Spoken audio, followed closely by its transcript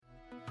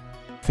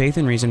Faith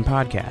and Reason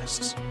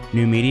podcasts,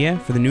 new media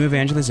for the new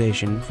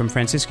evangelization from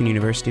Franciscan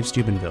University of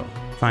Steubenville.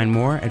 Find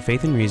more at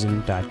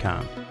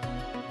faithandreason.com.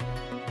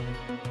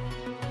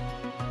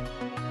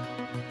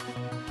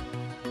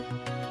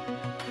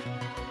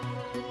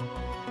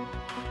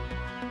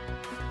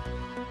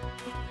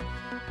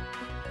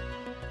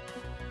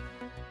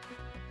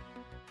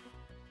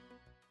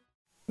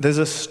 There's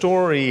a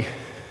story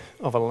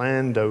of a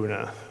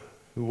landowner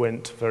who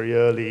went very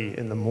early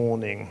in the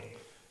morning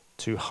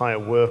to hire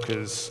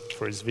workers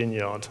for his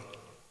vineyard.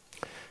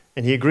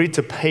 And he agreed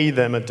to pay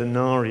them a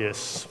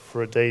denarius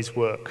for a day's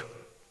work.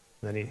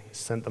 And then he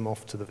sent them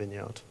off to the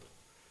vineyard.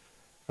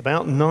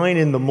 About 9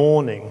 in the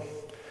morning,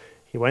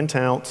 he went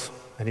out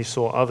and he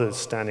saw others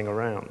standing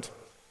around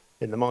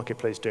in the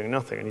marketplace doing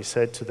nothing. And he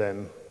said to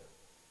them,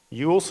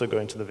 "You also go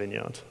into the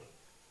vineyard,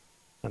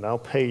 and I'll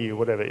pay you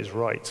whatever is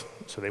right."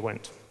 So they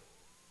went.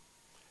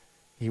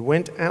 He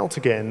went out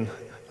again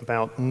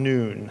about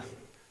noon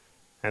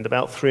and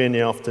about 3 in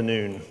the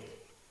afternoon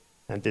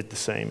and did the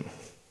same.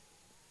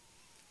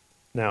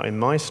 Now, in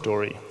my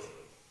story,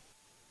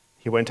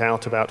 he went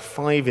out about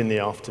 5 in the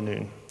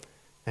afternoon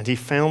and he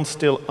found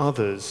still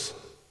others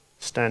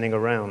standing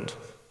around,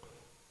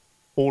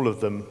 all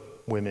of them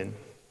women.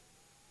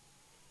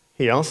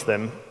 He asked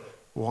them,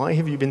 "Why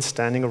have you been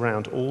standing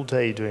around all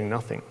day doing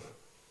nothing?"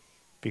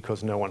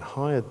 "Because no one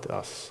hired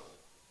us,"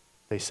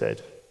 they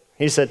said.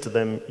 He said to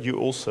them, "You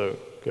also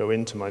go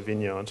into my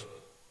vineyard."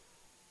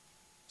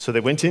 So they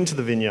went into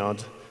the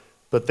vineyard,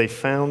 but they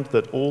found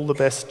that all the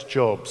best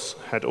jobs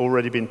had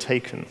already been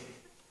taken.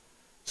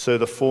 So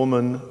the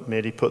foreman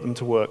merely put them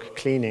to work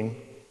cleaning,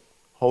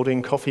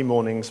 holding coffee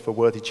mornings for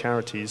worthy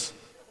charities,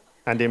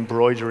 and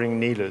embroidering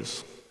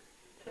kneelers.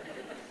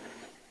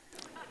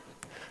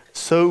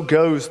 So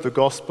goes the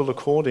gospel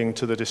according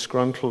to the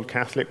disgruntled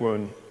Catholic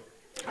woman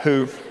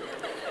who,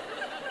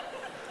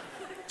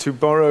 to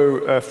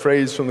borrow a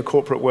phrase from the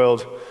corporate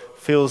world,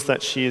 feels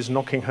that she is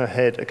knocking her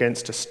head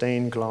against a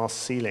stained glass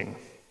ceiling.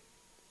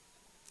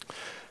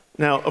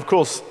 Now, of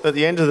course, at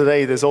the end of the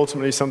day, there's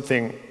ultimately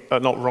something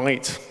not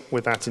right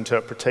with that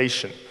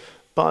interpretation,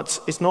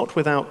 but it's not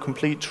without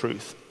complete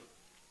truth.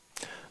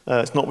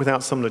 It's not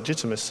without some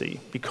legitimacy,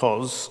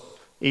 because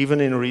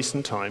even in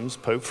recent times,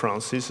 Pope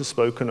Francis has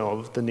spoken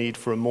of the need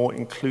for a more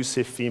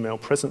inclusive female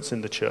presence in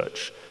the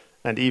church,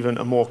 and even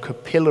a more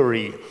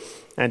capillary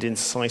and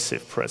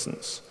incisive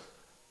presence.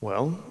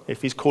 Well,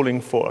 if he's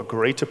calling for a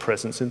greater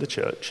presence in the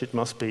church, it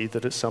must be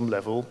that at some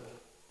level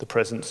the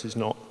presence is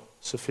not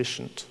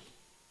sufficient.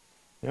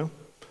 Yeah?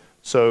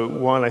 So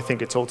while I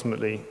think it's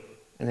ultimately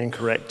an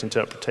incorrect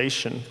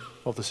interpretation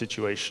of the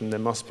situation, there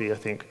must be, I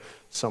think,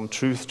 some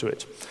truth to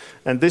it.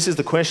 And this is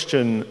the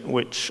question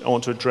which I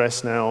want to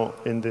address now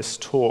in this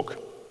talk.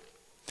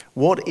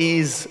 What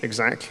is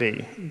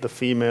exactly the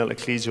female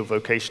ecclesial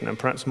vocation? And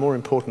perhaps more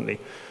importantly,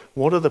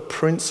 what are the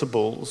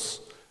principles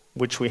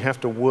which we have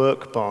to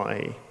work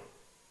by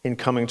in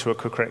coming to a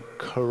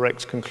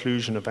correct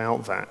conclusion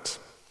about that?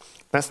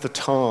 That's the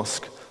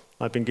task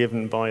I've been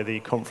given by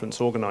the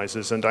conference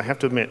organizers, and I have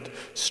to admit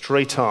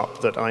straight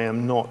up that I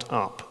am not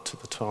up to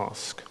the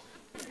task.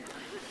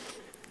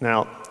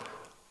 Now,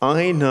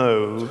 I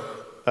know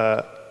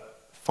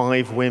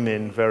 5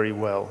 women very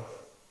well,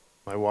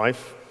 my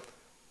wife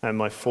and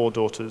my 4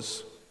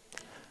 daughters,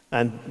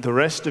 and the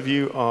rest of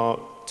you are,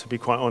 to be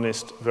quite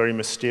honest, very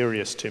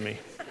mysterious to me.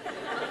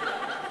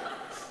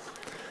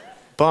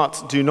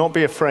 But do not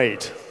be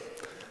afraid.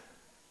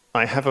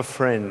 I have a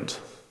friend.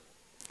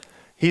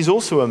 He's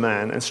also a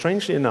man, and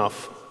strangely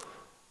enough,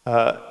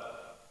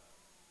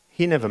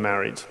 he never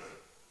married.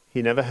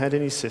 He never had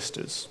any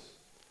sisters.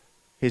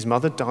 His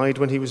mother died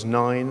when he was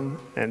 9,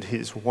 and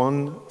his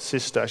one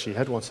sister, actually he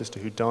had one sister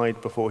who died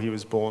before he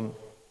was born,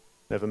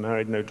 never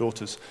married, no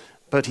daughters.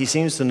 But he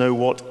seems to know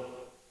what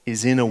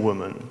is in a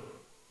woman.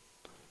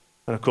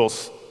 And of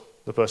course,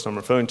 the person I'm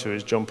referring to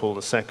is John Paul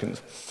II.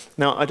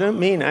 Now, I don't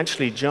mean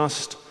actually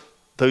just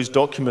those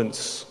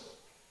documents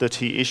that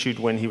he issued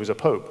when he was a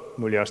pope,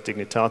 Mulieris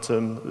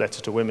Dignitatem,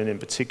 Letter to Women in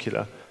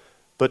particular.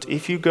 But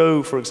if you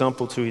go, for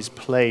example, to his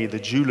play, The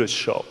Jeweler's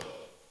Shop,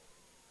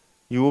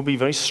 you will be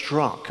very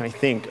struck, I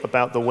think,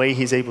 about the way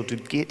he's able to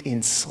get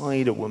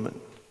inside a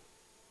woman.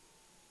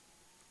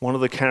 One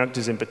of the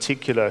characters in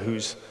particular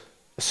who's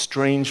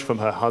estranged from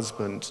her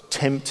husband,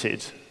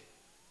 tempted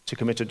to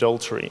commit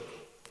adultery.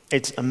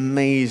 It's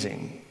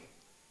amazing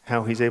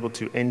how he's able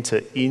to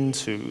enter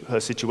into her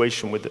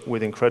situation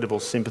with incredible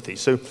sympathy.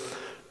 So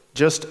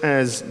just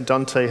as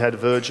Dante had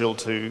Virgil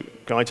to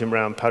guide him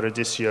around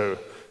Paradiso,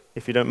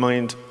 if you don't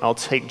mind, I'll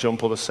take John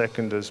Paul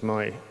II as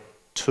my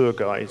tour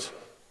guide.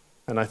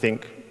 And I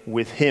think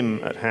with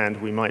him at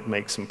hand, we might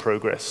make some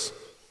progress.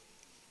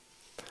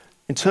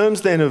 In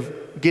terms then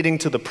of getting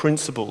to the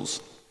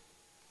principles,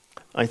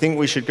 I think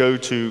we should go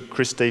to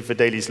Christe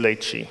Fidelis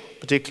Leci,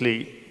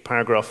 particularly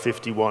paragraph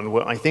 51,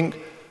 where I think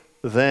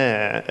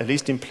there, at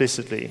least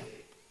implicitly,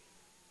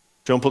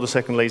 John Paul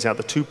II lays out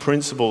the 2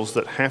 principles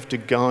that have to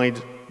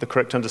guide the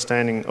correct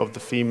understanding of the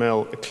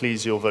female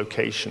ecclesial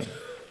vocation.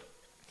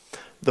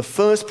 The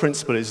first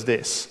principle is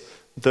this,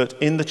 that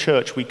in the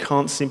church we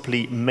can't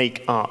simply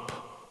make up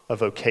a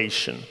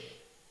vocation.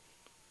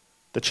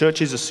 The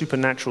church is a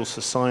supernatural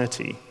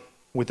society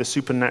with a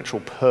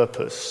supernatural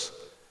purpose,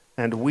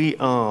 and we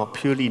are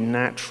purely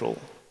natural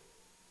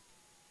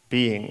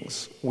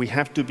beings. We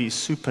have to be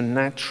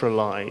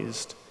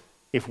supernaturalized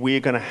if we're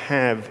going to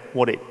have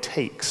what it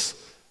takes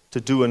to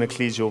do an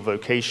ecclesial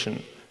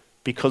vocation,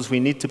 because we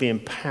need to be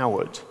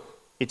empowered.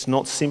 It's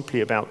not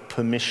simply about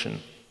permission.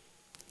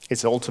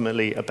 It's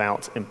ultimately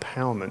about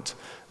empowerment.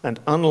 And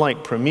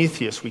unlike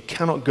Prometheus, we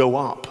cannot go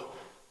up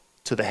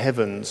to the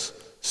heavens,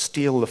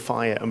 steal the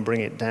fire, and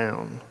bring it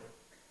down.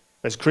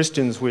 As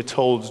Christians, we're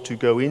told to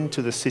go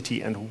into the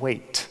city and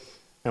wait,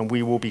 and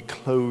we will be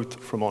clothed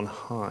from on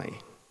high.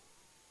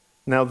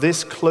 Now,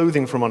 this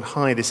clothing from on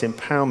high, this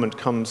empowerment,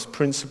 comes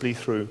principally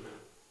through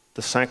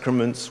the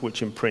sacraments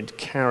which imprint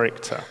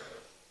character,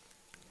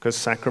 because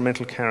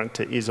sacramental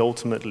character is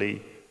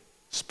ultimately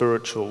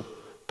spiritual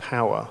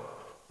power.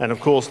 And of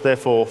course,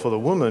 therefore, for the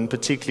woman,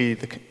 particularly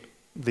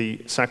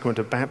the sacrament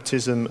of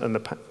baptism and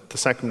the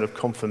sacrament of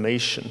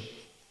confirmation.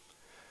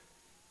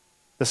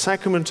 The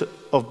sacrament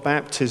of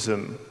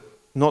baptism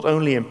not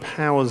only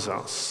empowers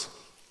us,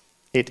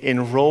 it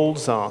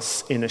enrolls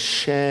us in a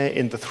share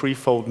in the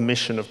threefold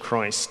mission of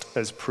Christ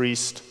as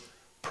priest,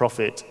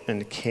 prophet,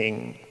 and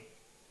king.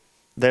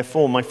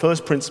 Therefore, my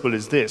first principle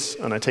is this,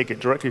 and I take it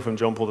directly from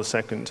John Paul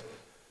II: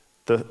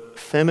 the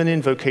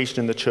feminine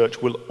vocation in the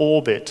church will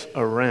orbit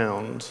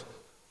around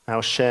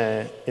our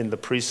share in the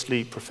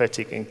priestly,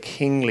 prophetic, and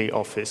kingly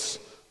office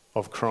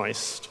of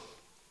Christ.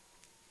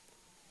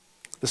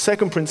 The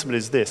second principle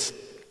is this: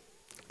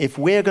 if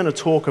we're going to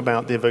talk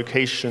about the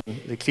vocation,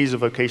 the ecclesial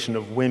vocation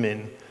of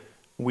women,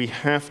 we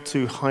have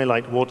to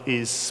highlight what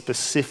is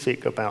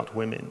specific about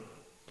women.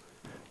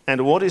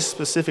 And what is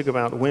specific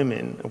about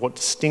women, and what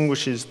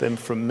distinguishes them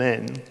from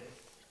men,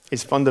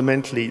 is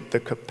fundamentally the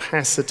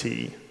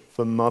capacity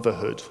for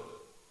motherhood.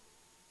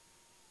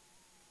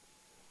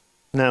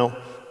 Now,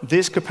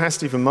 this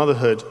capacity for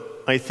motherhood,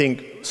 I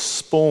think,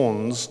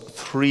 spawns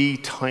three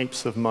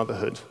types of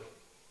motherhood.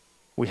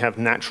 We have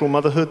natural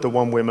motherhood, the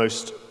one we're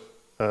most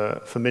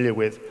familiar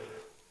with.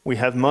 We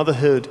have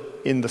motherhood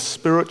in the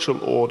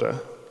spiritual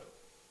order,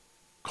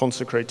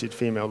 consecrated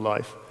female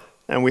life.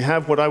 And we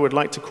have what I would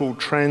like to call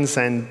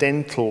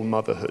transcendental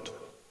motherhood.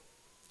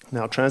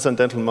 Now,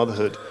 transcendental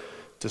motherhood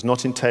does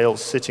not entail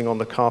sitting on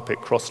the carpet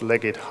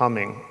cross-legged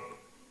humming.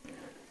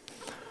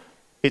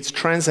 It's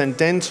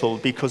transcendental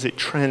because it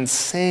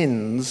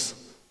transcends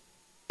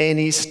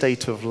any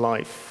state of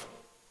life.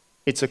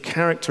 It's a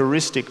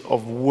characteristic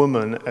of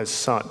woman as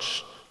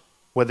such,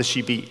 whether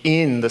she be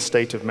in the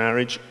state of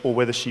marriage or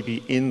whether she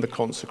be in the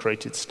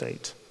consecrated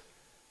state.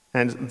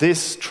 And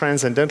this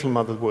transcendental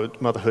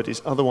motherhood is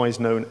otherwise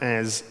known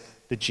as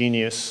the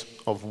genius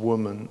of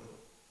woman.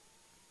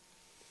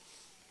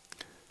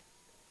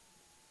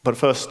 But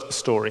first, a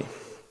story.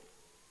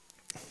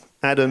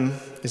 Adam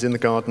is in the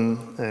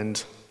garden,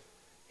 and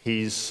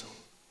he's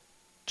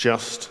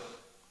just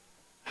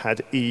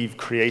had Eve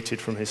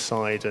created from his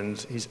side, and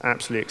he's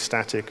absolutely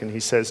ecstatic, and he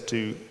says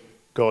to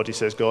God,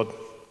 God,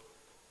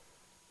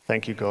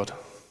 thank you, God.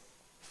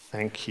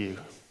 Thank you.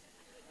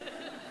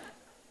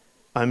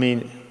 I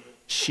mean,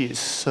 she is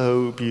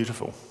so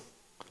beautiful.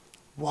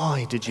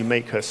 Why did you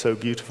make her so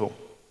beautiful?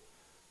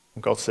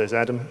 And God says,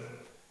 Adam,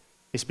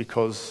 it's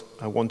because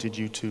I wanted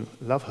you to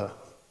love her.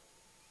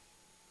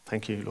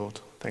 Thank you, Lord.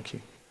 Thank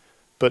you.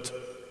 But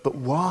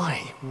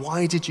why?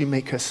 Why did you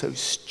make her so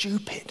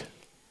stupid?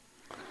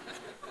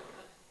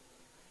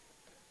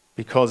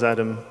 Because,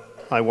 Adam,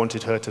 I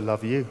wanted her to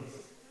love you.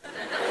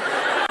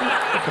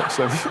 Okay,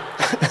 so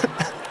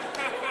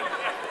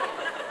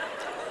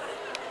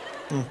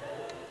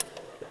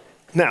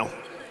Now,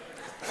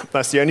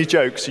 that's the only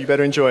joke, so you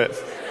better enjoy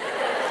it.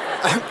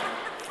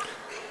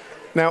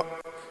 Now,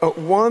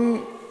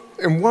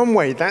 in one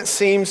way, that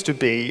seems to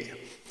be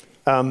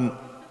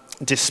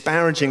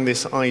disparaging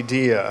this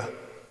idea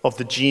of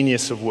the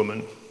genius of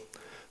woman.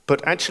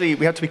 But actually,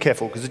 we have to be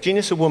careful, because the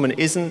genius of woman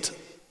isn't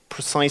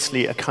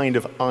precisely a kind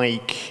of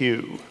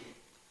IQ.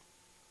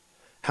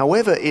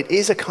 However, it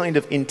is a kind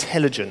of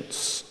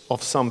intelligence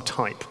of some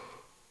type.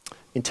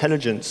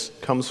 Intelligence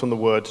comes from the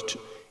word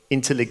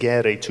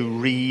intelligere, to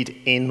read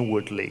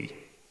inwardly.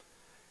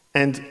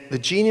 And the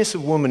genius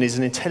of woman is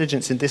an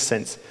intelligence in this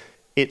sense.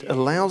 It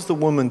allows the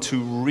woman to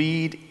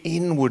read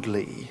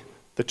inwardly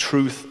the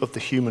truth of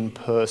the human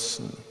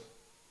person.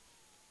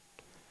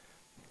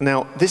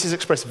 Now, this is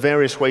expressed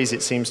various ways,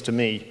 it seems to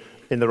me,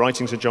 in the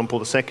writings of John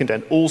Paul II,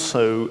 and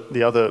also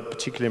the other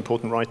particularly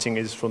important writing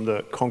is from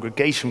the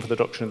Congregation for the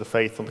Doctrine of the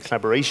Faith on the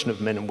Collaboration of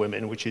Men and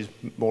Women, which is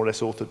more or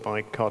less authored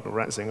by Cardinal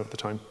Ratzinger of the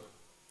time.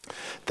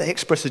 They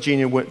express the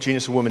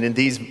genius of woman in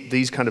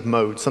these kind of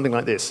modes, something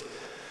like this: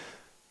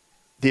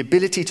 the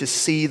ability to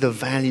see the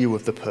value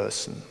of the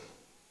person,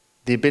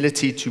 the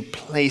ability to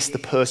place the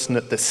person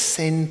at the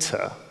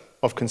center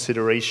of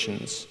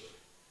considerations,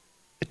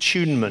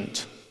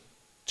 attunement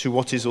to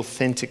what is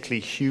authentically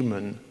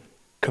human,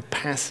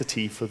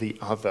 capacity for the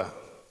other.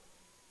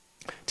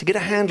 To get a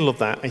handle of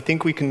that, I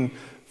think we can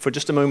for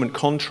just a moment,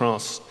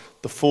 contrast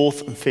the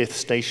fourth and fifth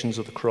stations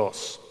of the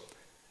cross.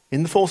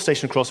 In the fourth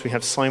station of the cross, we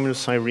have Simon of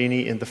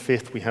Cyrene. In the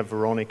fifth, we have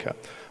Veronica.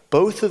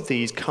 Both of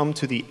these come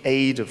to the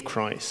aid of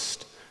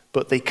Christ,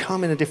 but they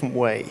come in a different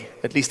way.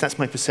 At least that's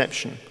my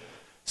perception.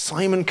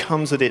 Simon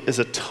comes at it as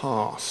a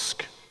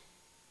task,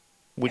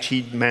 which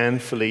he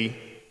manfully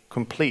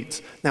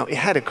completes. Now, it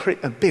had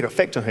a big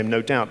effect on him,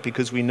 no doubt,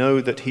 because we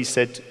know that he's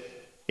said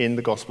in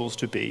the Gospels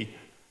to be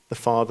the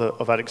father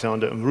of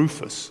Alexander and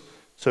Rufus.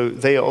 So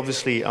they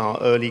obviously are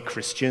early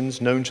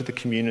Christians, known to the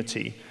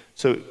community.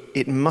 So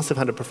it must have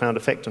had a profound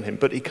effect on him,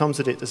 but he comes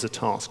at it as a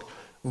task.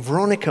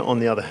 Veronica, on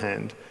the other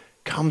hand,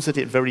 comes at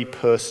it very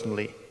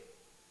personally.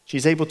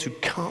 She's able to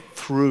cut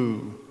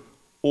through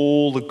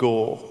all the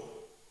gore,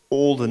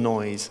 all the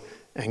noise,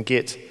 and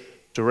get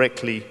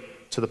directly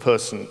to the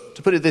person.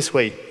 To put it this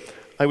way,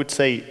 I would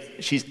say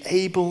she's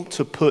able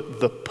to put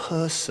the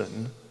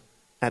person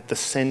at the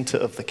center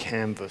of the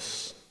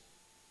canvas.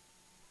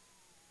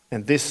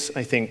 And this,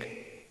 I think,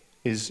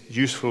 is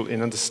useful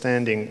in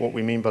understanding what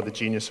we mean by the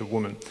genius of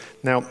woman.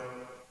 Now,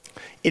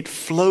 it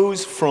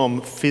flows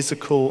from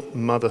physical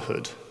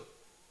motherhood,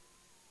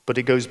 but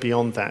it goes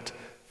beyond that.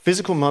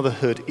 Physical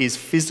motherhood is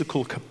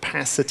physical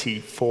capacity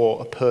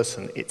for a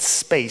person. It's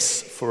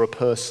space for a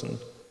person.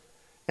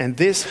 And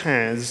this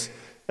has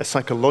a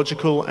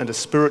psychological and a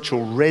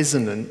spiritual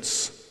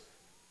resonance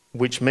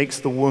which makes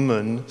the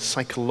woman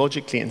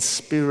psychologically and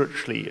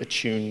spiritually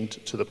attuned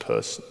to the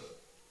person.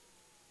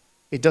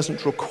 It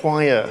doesn't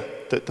require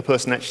that the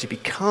person actually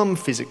become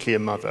physically a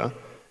mother,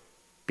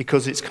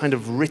 because it's kind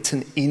of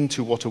written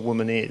into what a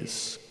woman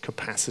is,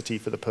 capacity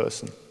for the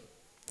person.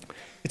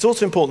 It's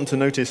also important to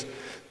notice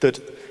that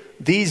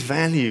these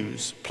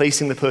values,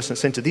 placing the person at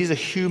the center, these are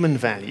human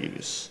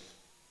values.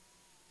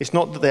 It's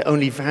not that they're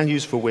only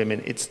values for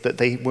women, it's that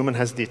women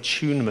has the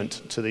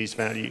attunement to these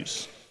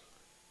values.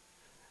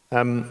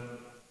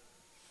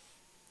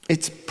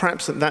 It's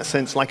perhaps in that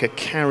sense like a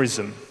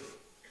charism.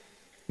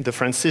 The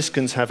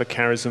Franciscans have a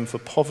charism for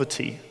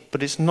poverty,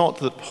 but it's not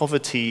that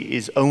poverty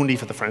is only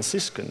for the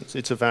Franciscans.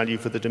 It's a value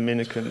for the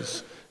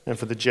Dominicans and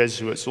for the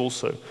Jesuits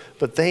also.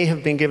 But they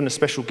have been given a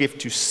special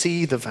gift to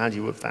see the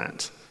value of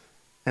that.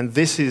 And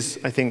this is,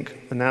 I think,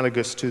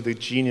 analogous to the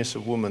genius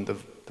of woman. The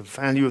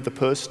value of the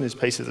person is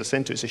placed at the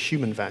center. It's a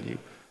human value,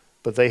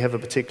 but they have a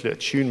particular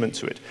attunement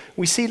to it.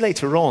 We see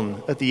later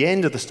on, at the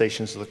end of the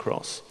Stations of the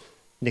Cross,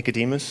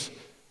 Nicodemus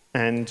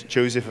and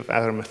Joseph of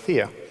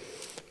Arimathea.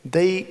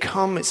 They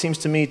come, it seems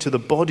to me, to the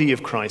body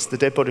of Christ, the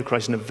dead body of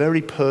Christ, in a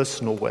very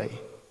personal way,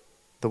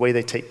 the way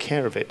they take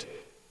care of it.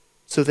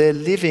 So they're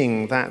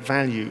living that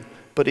value,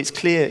 but it's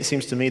clear, it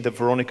seems to me, that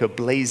Veronica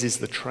blazes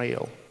the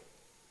trail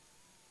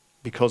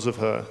because of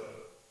her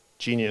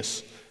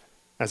genius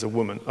as a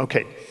woman.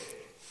 Okay,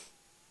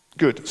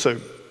 good.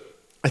 So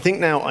I think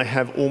now I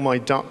have all my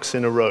ducks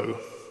in a row,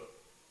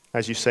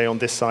 as you say on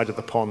this side of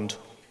the pond.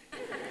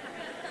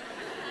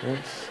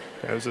 Yes,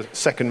 there was a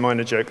second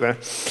minor joke there.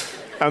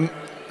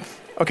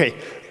 Okay,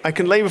 I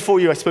can lay before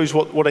you, I suppose,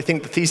 what I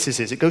think the thesis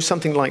is. It goes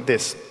something like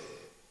this.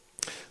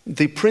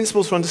 The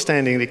principles for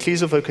understanding the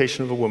ecclesial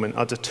vocation of a woman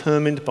are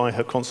determined by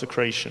her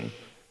consecration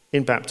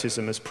in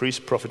baptism as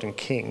priest, prophet, and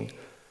king,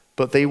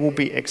 but they will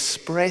be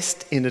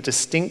expressed in a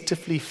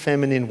distinctively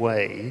feminine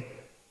way,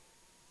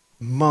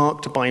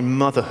 marked by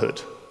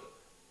motherhood,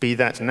 be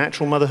that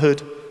natural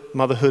motherhood,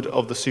 motherhood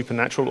of the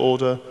supernatural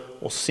order,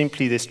 or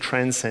simply this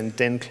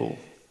transcendental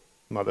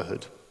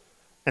motherhood.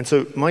 And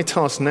so my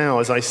task now,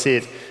 as I see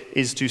it,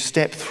 is to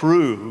step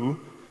through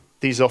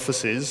these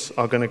offices,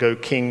 are going to go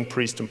king,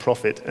 priest, and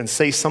prophet, and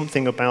say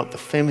something about the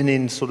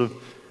feminine sort of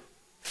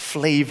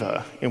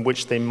flavor in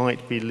which they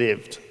might be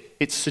lived.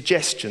 It's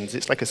suggestions.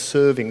 It's like a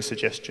serving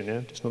suggestion.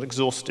 Yeah? It's not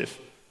exhaustive.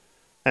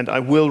 And I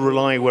will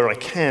rely where I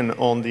can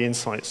on the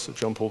insights of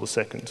John Paul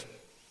II.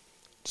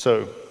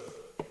 So,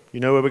 you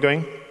know where we're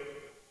going?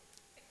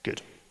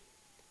 Good.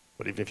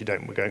 But even if you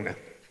don't, we're going there.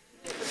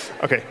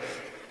 Okay.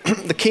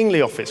 The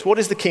kingly office. What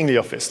is the kingly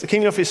office? The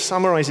kingly office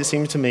summarized, it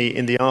seems to me,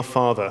 in the Our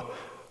Father.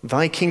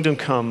 Thy kingdom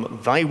come,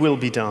 thy will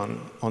be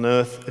done, on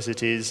earth as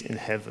it is in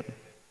heaven.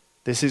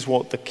 This is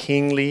what the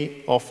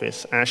kingly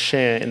office, our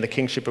share in the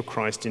kingship of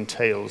Christ,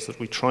 entails, that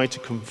we try to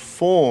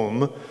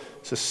conform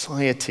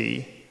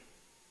society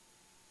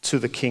to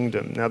the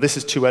kingdom. Now, this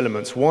is two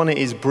elements. One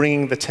is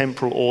bringing the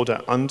temporal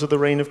order under the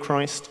reign of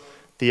Christ.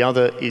 The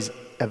other is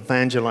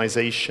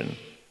evangelization,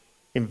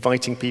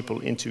 inviting people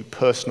into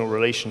personal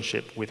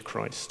relationship with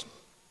Christ.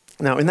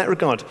 Now, in that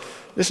regard,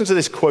 listen to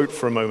this quote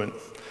for a moment.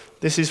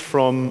 This is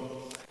from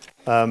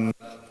Evangelii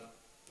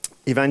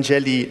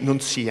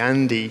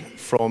Nuntiandi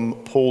from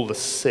Paul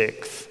VI.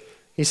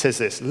 He says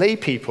this: lay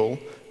people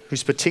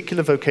whose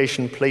particular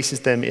vocation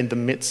places them in the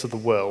midst of the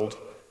world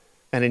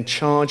and in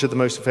charge of the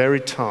most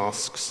varied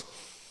tasks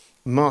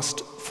must,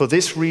 for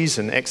this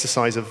reason,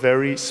 exercise a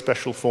very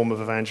special form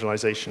of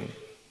evangelization.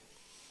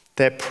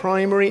 Their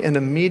primary and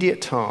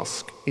immediate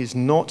task is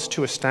not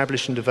to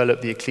establish and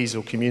develop the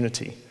ecclesial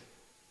community.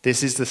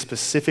 This is the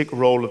specific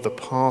role of the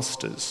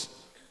pastors,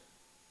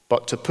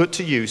 but to put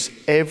to use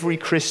every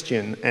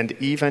Christian and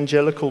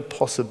evangelical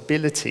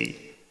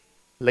possibility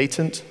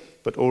latent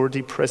but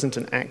already present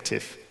and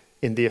active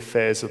in the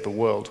affairs of the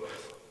world.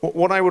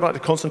 What I would like to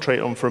concentrate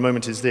on for a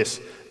moment is this.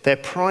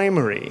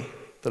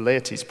 The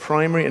laity's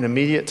primary and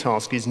immediate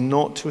task is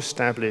not to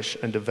establish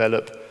and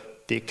develop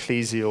the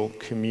ecclesial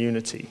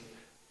community.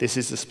 This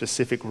is the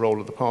specific role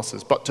of the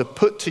pastors, but to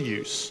put to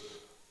use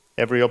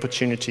every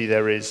opportunity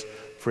there is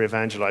for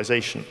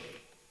evangelization.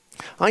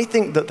 I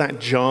think that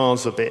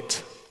jars a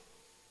bit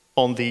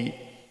on the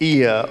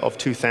ear of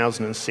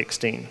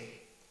 2016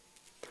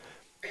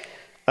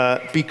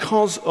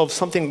 because of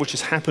something which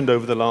has happened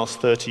over the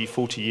last 30,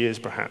 40 years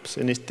perhaps,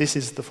 and this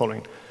is the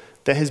following.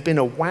 There has been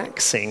a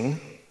waxing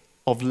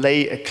of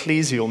lay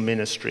ecclesial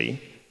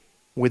ministry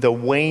with a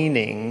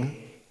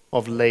waning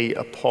of lay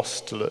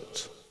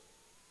apostolate.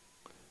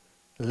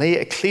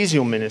 Lay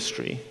ecclesial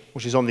ministry,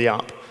 which is on the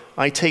up,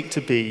 I take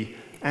to be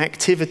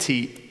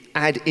activity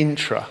ad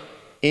intra,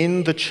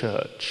 in the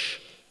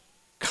church,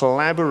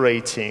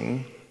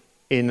 collaborating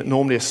in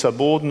normally a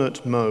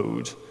subordinate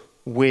mode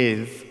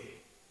with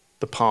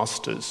the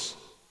pastors.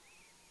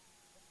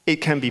 It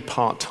can be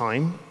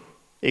part-time,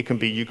 it can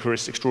be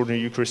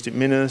extraordinary Eucharistic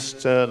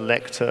minister,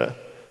 lector,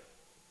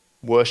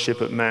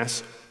 worship at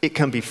Mass. It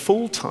can be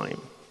full-time,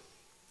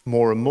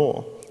 more and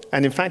more.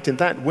 And in fact, in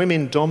that,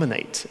 women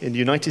dominate. In the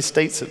United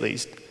States, at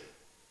least,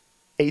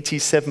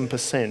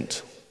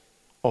 87%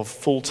 of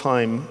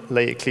full-time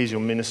lay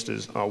ecclesial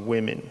ministers are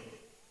women.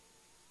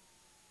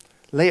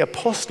 Lay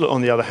apostolate,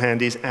 on the other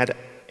hand, is ad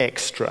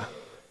extra.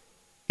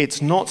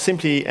 It's not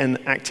simply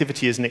an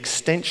activity as an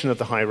extension of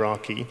the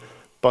hierarchy,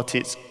 but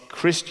it's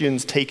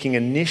Christians taking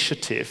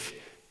initiative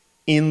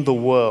in the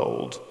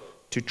world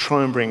to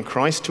try and bring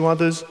Christ to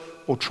others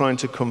or trying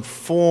to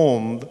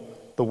conform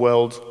the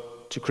world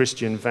to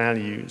Christian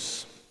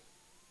values.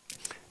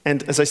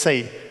 And as I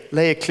say,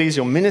 lay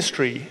ecclesial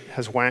ministry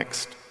has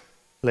waxed,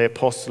 lay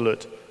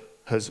apostolate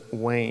has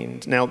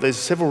waned. Now, there's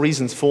several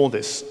reasons for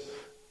this.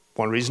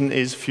 One reason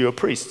is fewer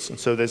priests, and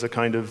so there's a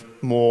kind of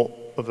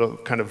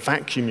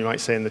vacuum, you might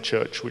say, in the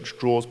church, which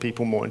draws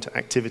people more into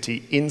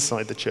activity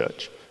inside the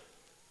church.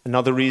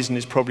 Another reason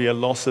is probably a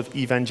loss of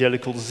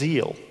evangelical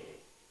zeal.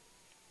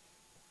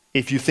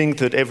 If you think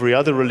that every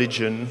other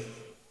religion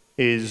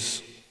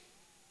is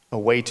a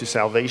way to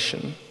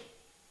salvation,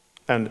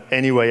 and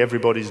anyway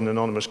everybody's an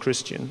anonymous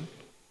Christian,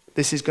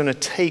 this is going to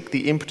take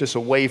the impetus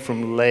away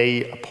from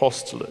lay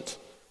apostolate,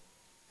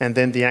 and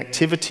then the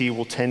activity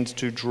will tend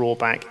to draw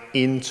back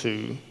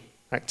into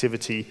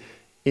activity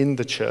in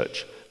the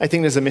church. I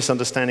think there's a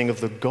misunderstanding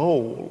of the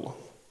goal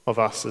of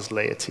us as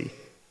laity.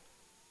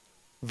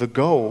 The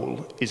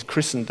goal is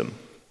Christendom,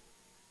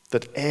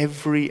 that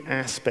every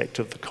aspect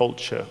of the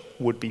culture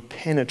would be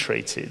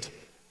penetrated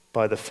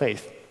by the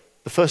faith.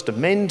 The First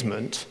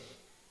Amendment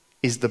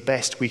is the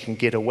best we can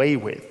get away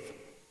with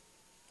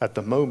at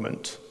the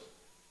moment,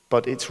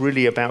 but it's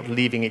really about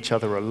leaving each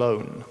other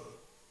alone.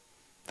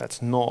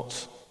 That's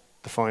not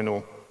the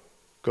final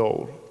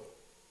goal.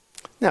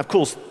 Now, of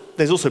course,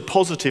 there's also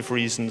positive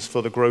reasons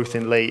for the growth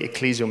in lay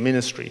ecclesial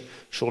ministry,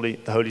 surely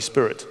the Holy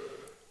Spirit.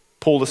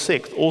 Paul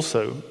VI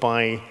also,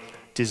 by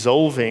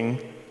dissolving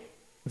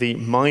the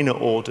minor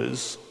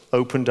orders,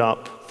 opened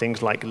up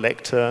things like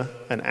lector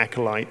and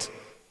acolyte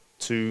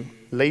to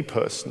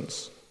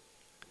laypersons.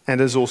 And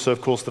there's also,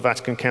 of course, the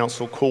Vatican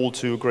Council called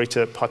to a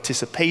greater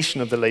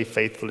participation of the lay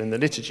faithful in the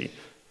liturgy.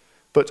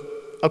 But,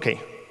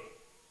 okay,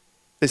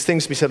 there's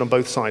things to be said on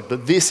both sides,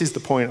 but this is the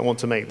point I want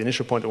to make, the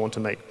initial point I want to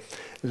make.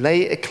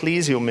 Lay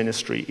ecclesial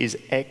ministry is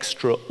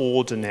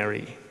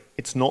extraordinary.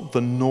 It's not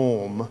the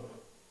norm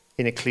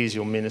in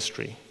ecclesial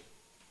ministry.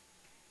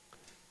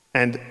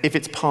 And if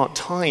it's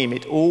part-time,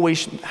 it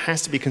always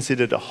has to be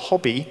considered a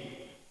hobby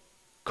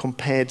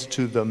compared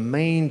to the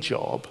main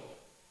job,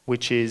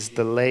 which is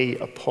the lay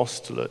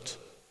apostolate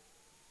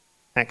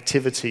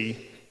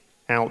activity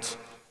out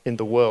in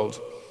the world.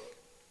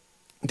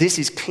 This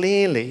is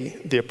clearly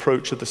the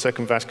approach of the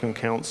Second Vatican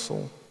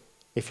Council.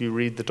 If you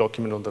read the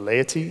document on the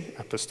laity,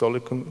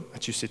 Apostolicum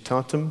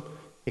Adjusitatum,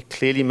 it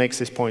clearly makes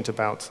this point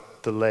about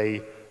the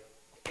lay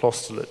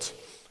apostolate.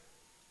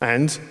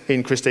 And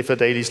in Christe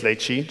Fidelis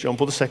Laici, John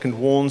Paul II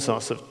warns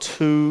us of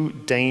two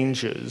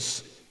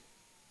dangers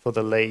for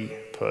the lay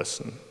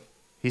person.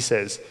 He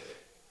says,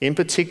 in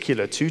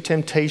particular, two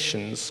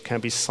temptations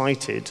can be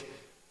cited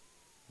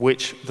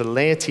which the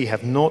laity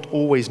have not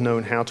always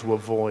known how to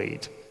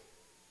avoid.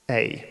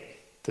 A,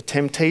 the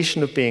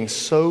temptation of being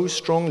so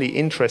strongly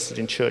interested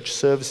in church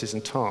services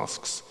and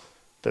tasks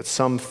that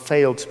some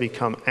fail to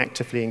become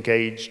actively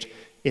engaged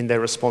in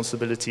their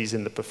responsibilities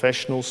in the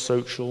professional,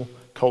 social,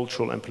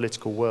 cultural, and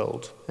political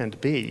world.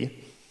 And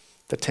B,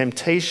 the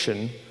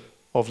temptation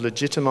of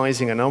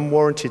legitimizing an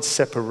unwarranted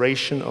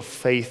separation of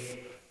faith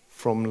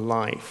from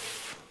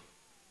life.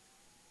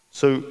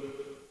 So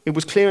it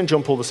was clear in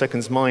John Paul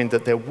II's mind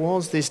that there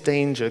was this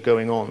danger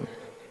going on.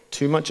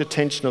 Too much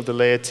attention of the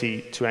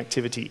laity to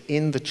activity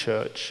in the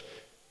church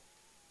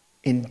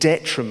in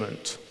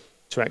detriment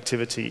to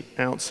activity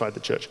outside the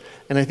church.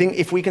 And I think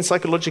if we can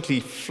psychologically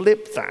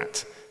flip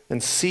that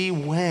and see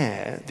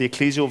where the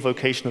ecclesial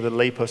vocation of the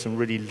layperson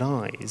really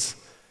lies,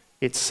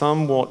 it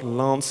somewhat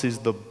lances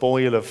the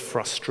boil of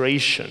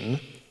frustration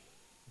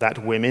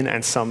that women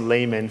and some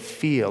laymen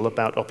feel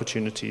about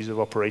opportunities of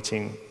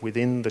operating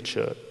within the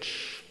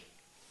church.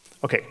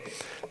 Okay,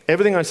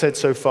 everything I've said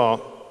so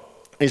far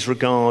is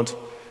regard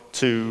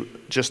to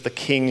just the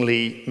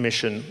kingly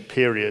mission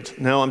period.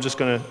 Now I'm just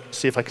going to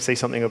see if I can say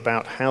something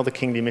about how the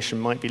kingly mission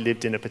might be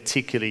lived in a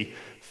particularly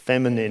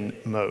feminine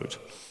mode.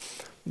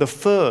 The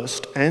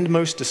first and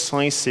most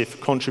decisive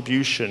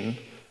contribution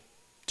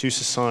to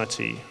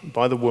society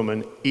by the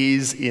woman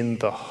is in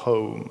the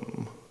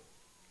home,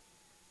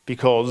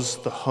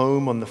 because the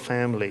home and the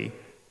family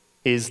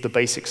is the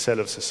basic cell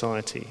of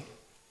society.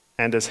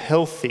 And as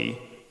healthy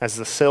as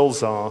the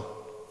cells are,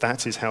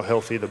 that is how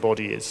healthy the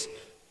body is.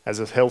 As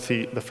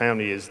healthy the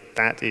family is,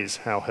 that is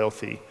how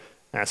healthy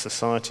our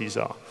societies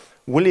are.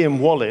 William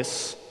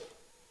Wallace,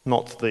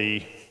 not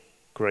the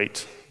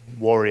great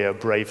warrior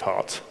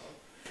Braveheart,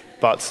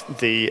 but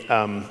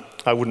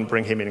I wouldn't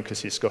bring him in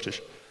because he's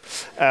Scottish.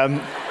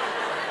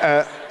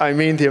 I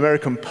mean the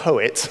American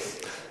poet,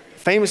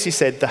 famously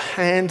said, "The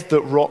hand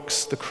that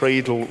rocks the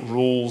cradle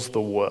rules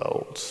the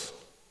world."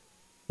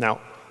 Now,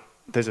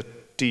 there's a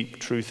deep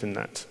truth in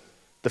that.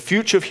 The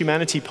future of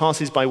humanity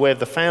passes by way of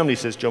the family,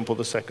 says John Paul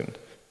II.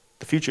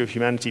 The future of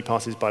humanity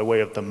passes by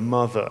way of the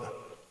mother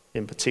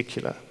in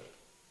particular.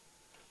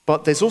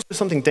 But there's also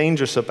something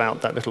dangerous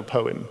about that little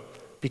poem,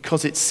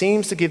 because it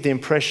seems to give the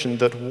impression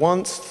that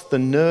once the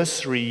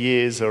nursery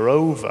years are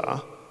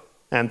over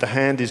and the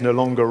hand is no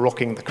longer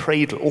rocking the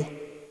cradle,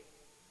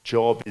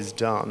 job is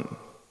done.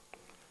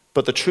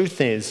 But the truth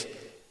is,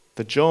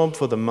 the job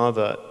for the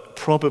mother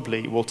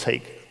probably will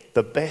take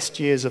the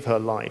best years of her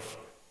life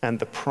and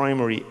the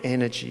primary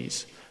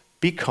energies,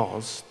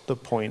 because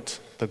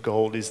the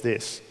goal is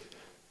this: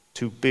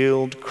 to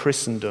build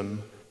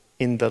Christendom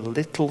in the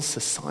little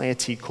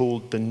society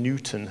called the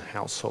Newton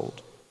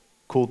household,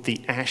 called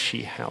the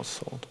Ashy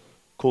household,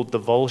 called the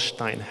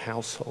Wolstein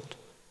household.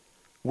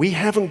 We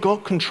haven't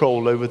got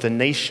control over the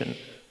nation,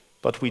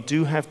 but we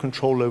do have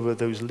control over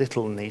those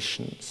little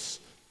nations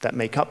that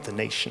make up the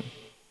nation.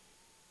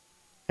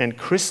 And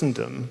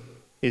Christendom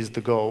is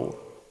the goal,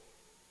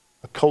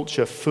 a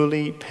culture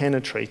fully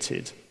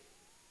penetrated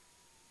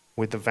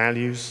with the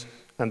values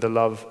and the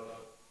love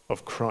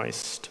of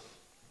Christ.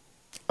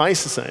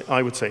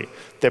 I would say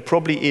there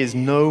probably is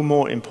no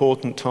more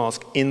important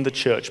task in the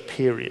church,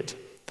 period,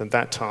 than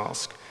that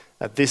task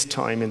at this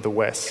time in the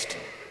West.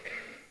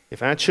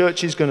 If our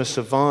church is going to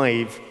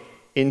survive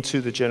into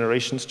the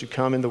generations to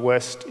come in the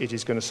West, it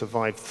is going to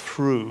survive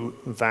through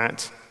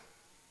that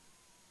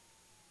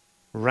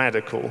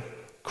radical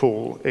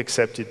call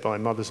accepted by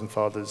mothers and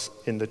fathers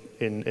in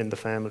the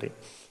family.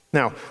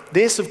 Now,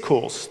 this, of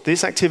course,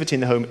 this activity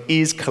in the home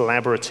is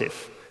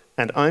collaborative,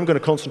 and I'm going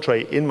to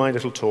concentrate in my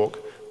little talk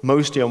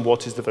mostly on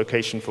what is the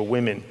vocation for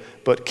women,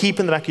 but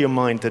keep in the back of your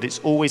mind that it's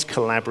always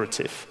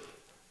collaborative.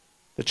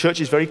 The church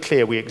is very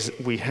clear.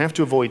 We have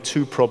to avoid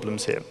two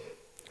problems here.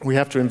 We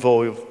have to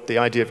avoid the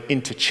idea of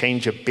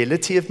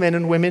interchangeability of men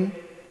and women,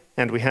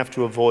 and we have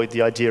to avoid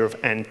the idea of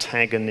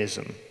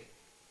antagonism.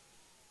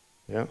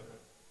 Yeah?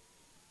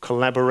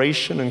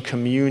 Collaboration and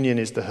communion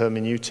is the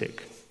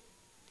hermeneutic.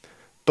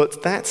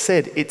 But that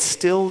said, it's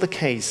still the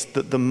case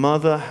that the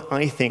mother,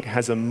 I think,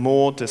 has a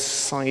more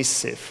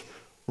decisive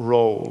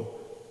role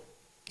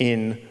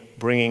in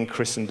bringing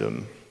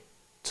Christendom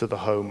to the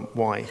home.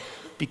 Why?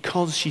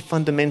 Because she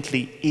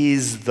fundamentally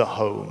is the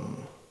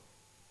home.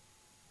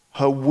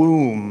 Her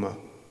womb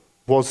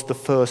was the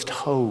first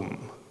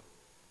home,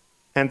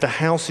 and the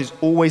house is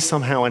always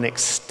somehow an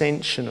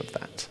extension of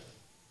that.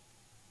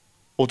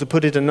 Or to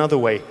put it another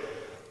way,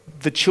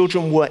 the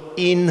children were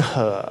in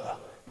her,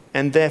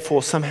 and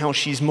therefore somehow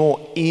she's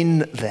more in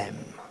them.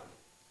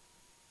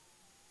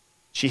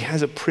 She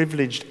has a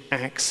privileged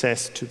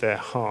access to their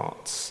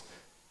hearts.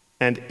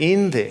 And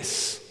in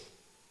this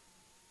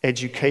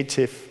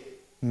educative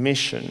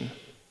mission,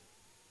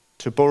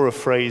 to borrow a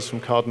phrase from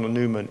Cardinal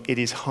Newman, it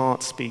is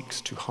heart speaks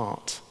to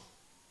heart.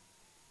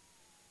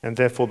 And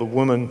therefore the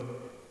woman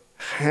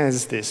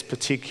has this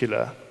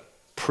particular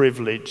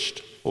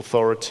privileged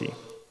authority.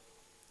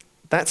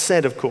 That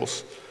said, of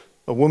course,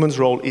 a woman's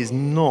role is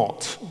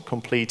not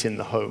complete in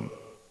the home.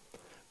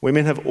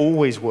 Women have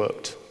always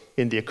worked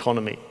in the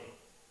economy,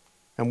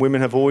 and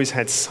women have always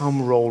had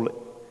some role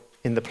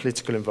in the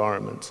political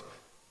environment.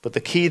 But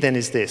the key then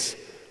is this: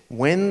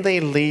 when they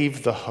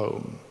leave the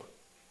home,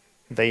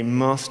 they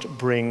must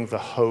bring the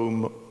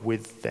home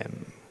with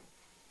them.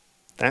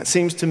 That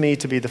seems to me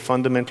to be the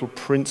fundamental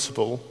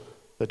principle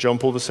that John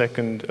Paul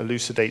II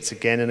elucidates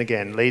again and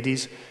again.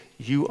 Ladies,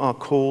 you are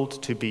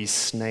called to be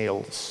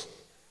snails.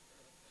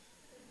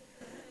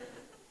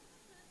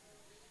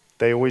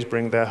 They always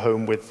bring their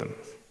home with them.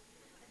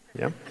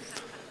 Yeah?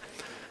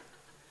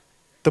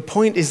 The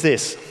point is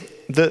this,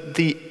 that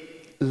the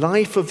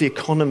life of the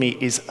economy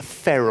is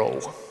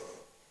feral,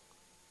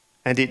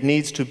 and it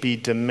needs to be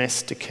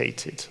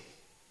domesticated.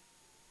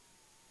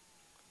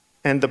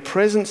 And the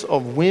presence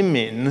of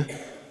women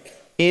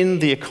in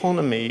the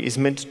economy is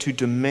meant to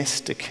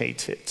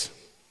domesticate it,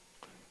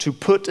 to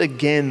put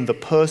again the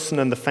person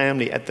and the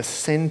family at the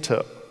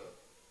center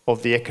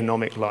of the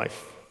economic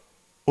life.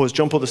 Or as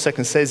John Paul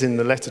II says in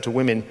the letter to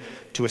women,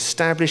 to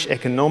establish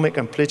economic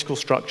and political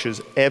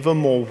structures ever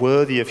more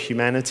worthy of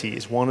humanity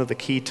is one of the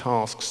key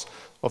tasks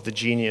of the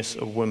genius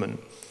of woman.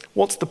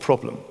 What's the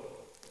problem?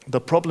 The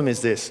problem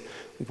is this: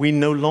 we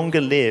no longer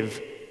live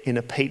in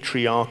a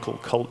patriarchal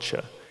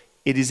culture.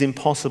 It is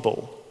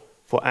impossible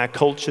for our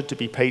culture to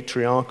be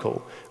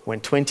patriarchal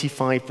when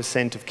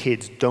 25% of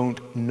kids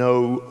don't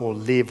know or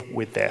live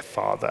with their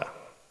father.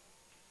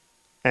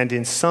 And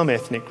in some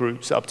ethnic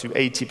groups, up to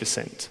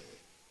 80%.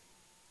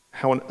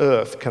 How on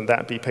earth can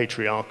that be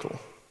patriarchal?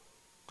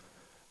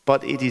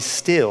 But it is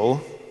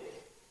still,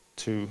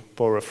 to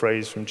borrow a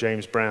phrase from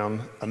James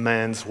Brown, a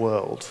man's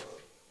world.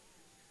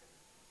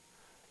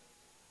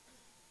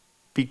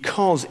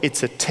 Because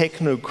it's a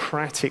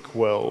technocratic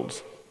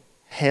world,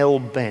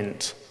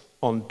 hell-bent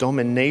on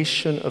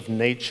domination of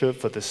nature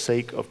for the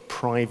sake of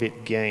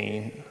private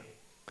gain.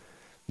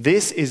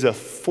 This is a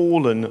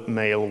fallen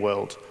male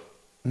world.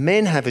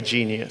 Men have a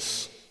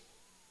genius.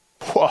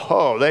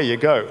 Whoa, there you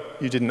go.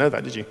 You didn't know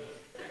that, did you?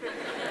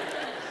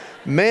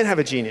 Men have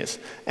a genius.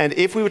 And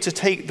if we were to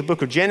take the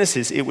book of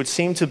Genesis, it would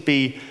seem to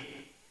be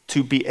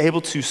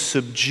able to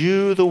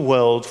subdue the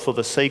world for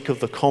the sake of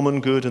the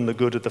common good and the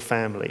good of the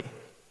family.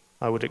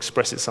 I would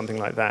express it something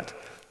like that.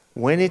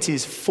 When it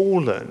is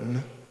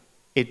fallen,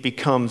 it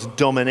becomes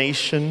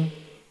domination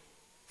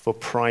for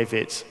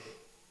private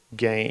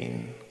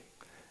gain.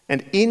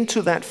 And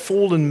into that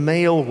fallen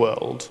male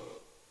world,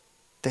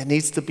 there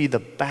needs to be the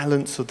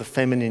balance of the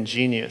feminine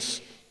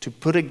genius to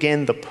put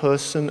again the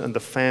person and the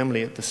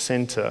family at the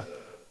center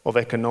of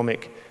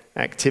economic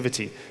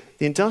activity.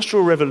 The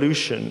Industrial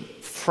Revolution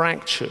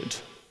fractured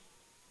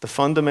the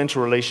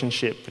fundamental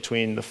relationship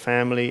between the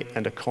family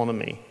and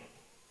economy.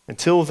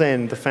 Until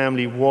then, the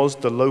family was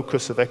the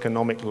locus of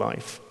economic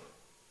life,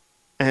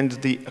 and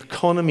the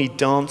economy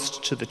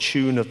danced to the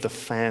tune of the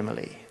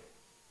family.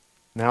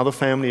 Now the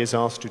family is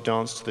asked to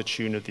dance to the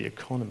tune of the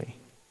economy.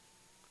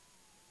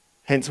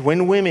 Hence,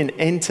 when women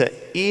enter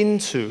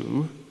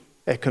into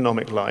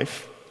economic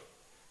life,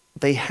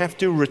 they have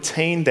to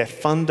retain their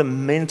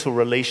fundamental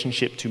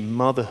relationship to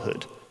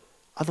motherhood.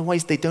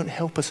 Otherwise, they don't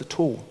help us at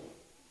all.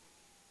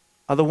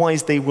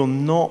 Otherwise, they will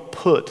not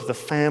put the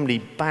family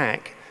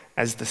back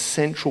as the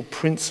central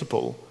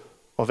principle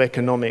of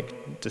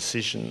economic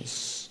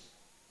decisions.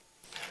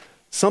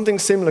 Something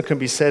similar can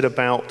be said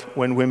about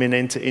when women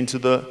enter into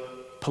the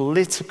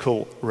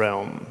political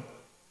realm.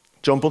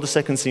 John Paul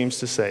II seems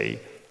to say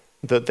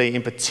that they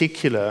in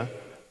particular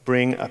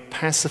bring a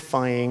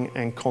pacifying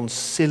and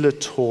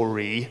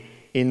conciliatory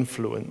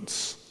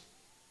influence.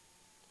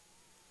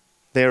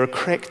 They are a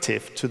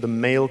corrective to the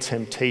male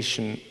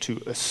temptation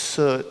to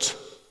assert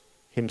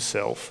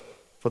himself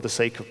for the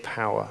sake of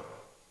power.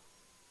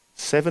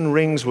 7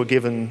 rings were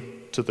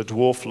given to the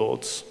dwarf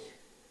lords.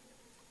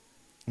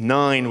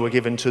 9 were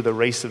given to the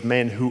race of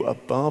men who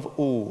above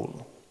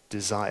all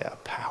desire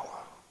power.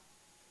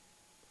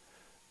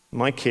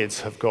 My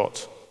kids have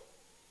got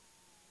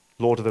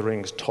Lord of the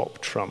Rings top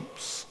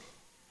trumps.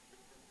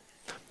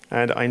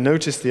 And I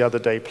noticed the other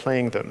day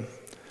playing them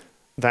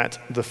that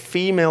the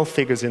female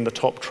figures in the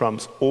top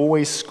trumps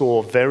always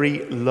score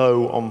very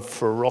low on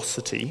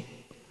ferocity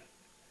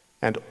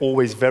and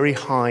always very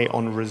high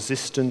on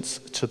resistance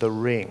to the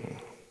ring.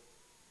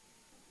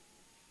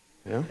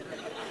 Yeah?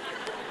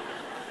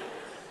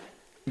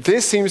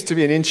 This seems to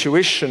be an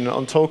intuition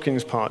on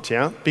Tolkien's part,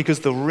 yeah? Because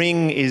the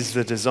ring is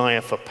the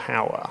desire for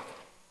power.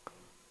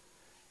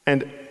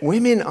 And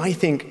women, I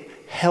think,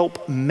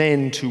 help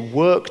men to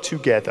work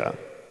together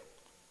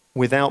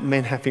without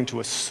men having to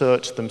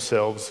assert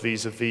themselves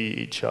vis-a-vis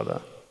each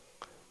other.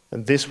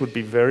 And this would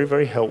be very,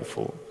 very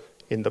helpful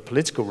in the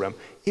political realm.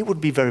 It would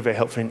be very, very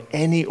helpful in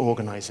any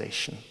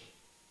organization.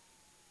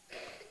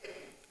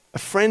 A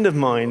friend of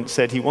mine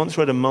said he once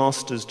read a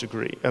master's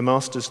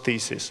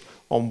thesis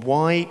on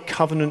why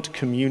covenant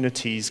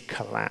communities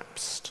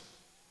collapsed.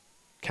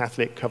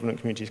 Catholic covenant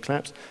communities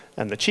collapsed,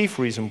 and the chief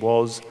reason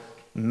was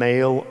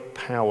male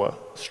power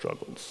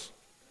struggles.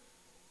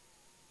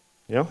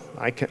 Yeah,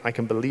 I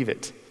can believe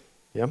it.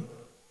 Yeah,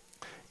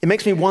 it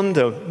makes me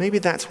wonder, maybe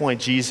that's why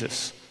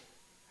Jesus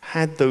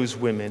had those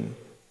women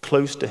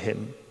close to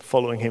him,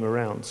 following him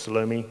around.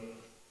 Salome,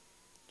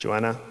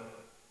 Joanna,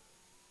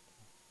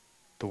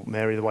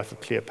 Mary, the wife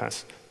of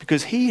Cleopas.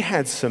 Because he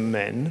had some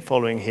men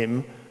following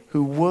him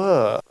who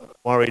were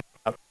worried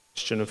about the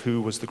question of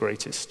who was the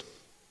greatest.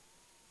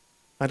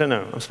 I don't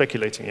know, I'm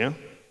speculating, yeah?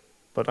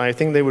 But I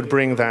think they would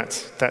bring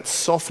that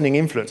softening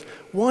influence.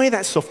 Why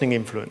that softening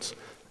influence?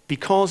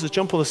 Because, as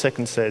John Paul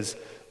II says,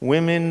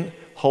 women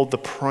hold the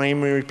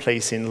primary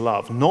place in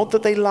love. Not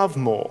that they love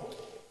more,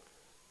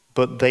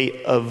 but they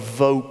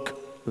evoke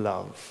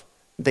love.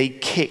 They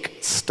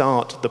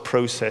kick-start the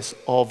process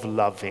of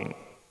loving.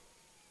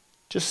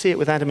 Just see it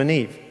with Adam and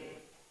Eve.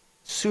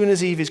 As soon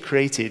as Eve is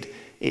created,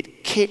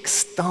 it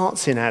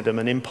kick-starts in Adam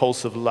an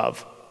impulse of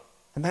love.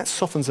 And that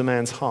softens a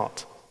man's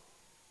heart.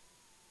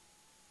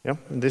 Yeah?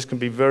 And this can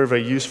be very,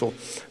 very useful.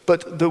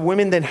 But the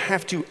women then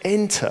have to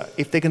enter,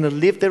 if they're going to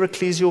live their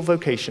ecclesial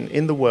vocation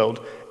in the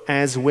world,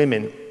 as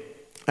women.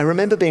 I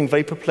remember being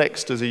very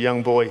perplexed as a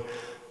young boy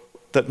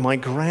that my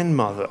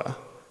grandmother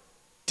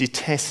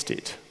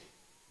detested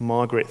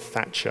Margaret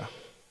Thatcher.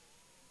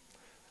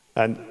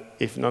 And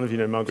if none of you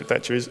know Margaret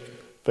Thatcher is,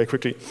 very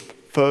quickly,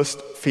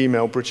 first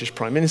female British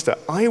Prime Minister.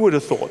 I would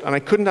have thought, and I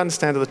couldn't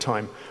understand at the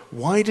time,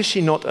 why does she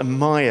not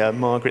admire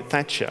Margaret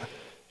Thatcher?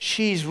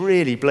 She's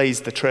really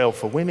blazed the trail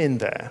for women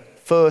there.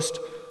 First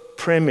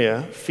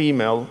premier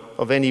female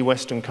of any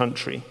Western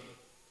country.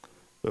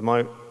 But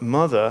my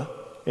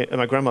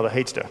grandmother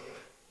hated her.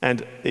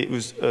 And it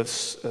was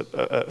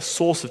a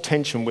source of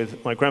tension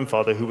with my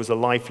grandfather, who was a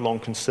lifelong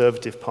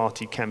Conservative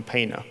Party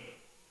campaigner.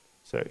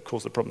 So it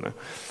caused a problem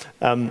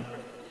there.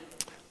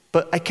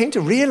 But I came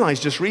to realize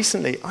just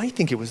recently, I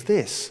think it was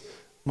this.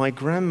 My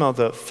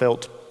grandmother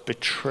felt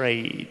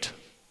betrayed.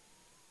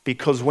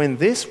 Because when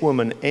this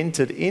woman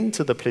entered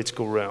into the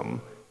political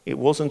realm, it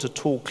wasn't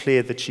at all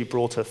clear that she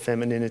brought her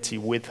femininity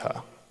with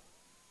her.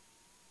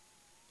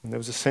 And there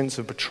was a sense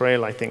of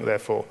betrayal, I think,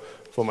 therefore,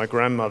 for my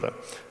grandmother.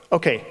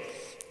 Okay,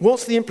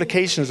 what's the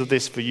implications of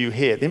this for you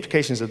here? The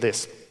implications are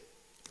this.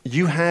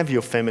 You have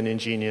your feminine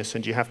genius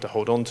and you have to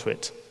hold on to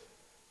it.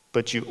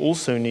 But you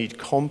also need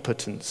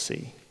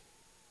competency.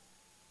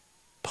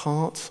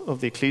 Part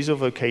of the ecclesial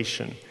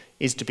vocation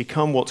is to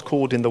become what's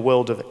called in the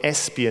world of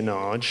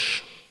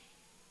espionage,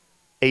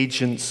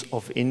 agents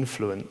of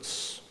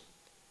influence,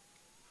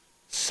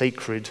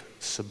 sacred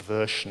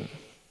subversion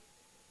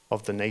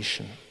of the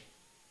nation.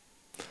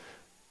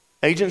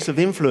 Agents of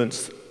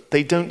influence,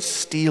 they don't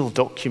steal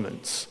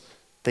documents.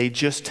 They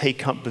just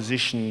take up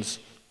positions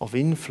of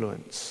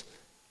influence.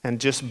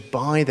 And just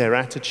by their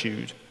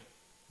attitude,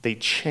 they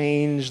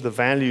change the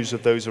values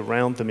of those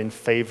around them in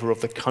favor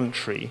of the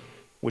country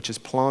which has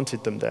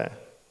planted them there.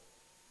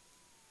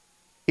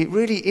 It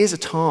really is a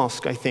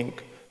task, I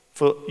think,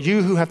 for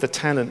you who have the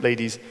talent,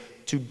 ladies,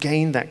 to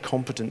gain that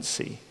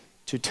competency,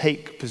 to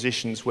take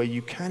positions where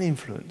you can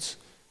influence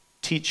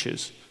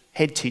teachers,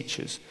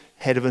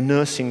 head of a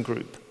nursing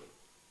group.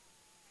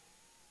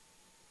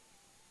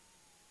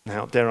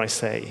 Now, dare I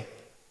say,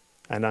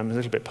 and I'm a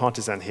little bit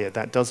partisan here,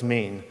 that does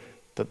mean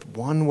that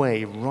one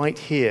way right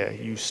here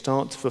you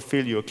start to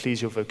fulfill your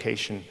ecclesial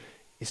vocation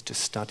is to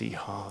study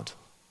hard.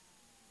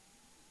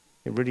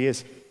 It really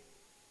is.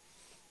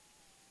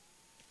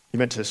 You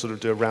meant to sort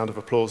of do a round of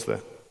applause there.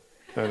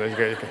 Oh, there you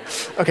go.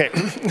 Okay.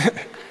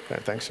 No,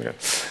 thanks.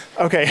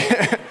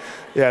 Okay.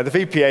 Yeah, the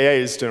VPAA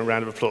is doing a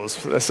round of applause.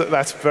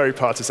 That's very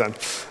partisan.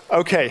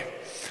 Okay.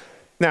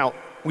 Now,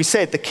 we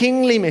said the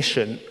kingly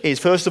mission is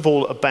first of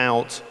all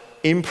about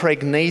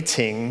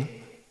impregnating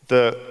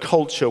the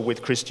culture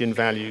with Christian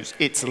values.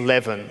 It's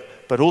leaven,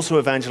 but also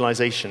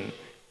evangelization.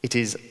 It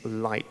is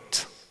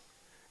light.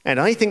 And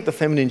I think the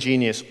feminine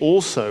genius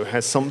also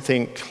has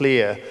something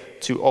clear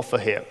to offer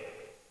here.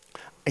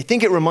 I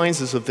think it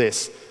reminds us of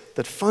this,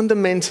 that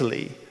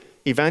fundamentally,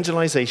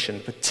 evangelization,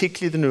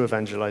 particularly the new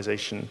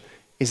evangelization,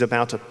 is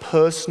about a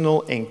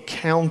personal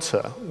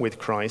encounter with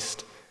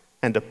Christ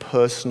and a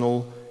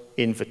personal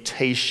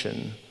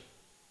invitation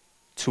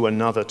to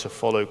another to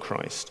follow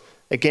Christ.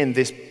 Again,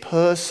 this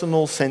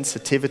personal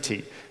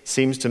sensitivity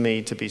seems to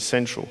me to be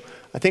central.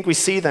 I think we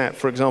see that,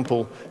 for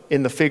example,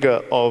 in the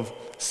figure of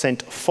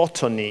Saint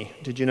Photone.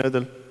 Did you know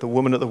the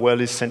woman at the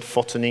well is Saint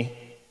Photone?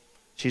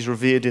 She's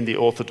revered in the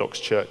Orthodox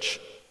Church.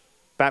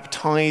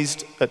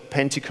 Baptized at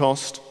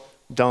Pentecost,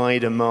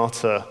 died a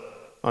martyr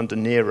under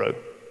Nero,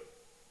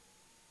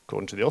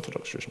 according to the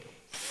Orthodox tradition.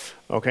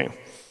 Okay.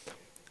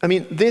 I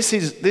mean, this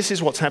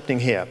is what's happening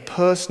here,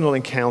 personal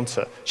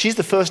encounter. She's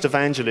the first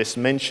evangelist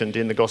mentioned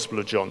in the Gospel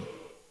of John.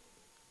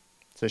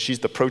 So she's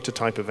the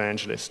prototype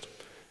evangelist.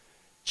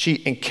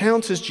 She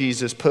encounters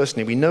Jesus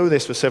personally. We know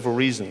this for several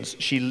reasons.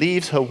 She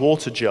leaves her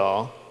water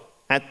jar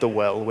at the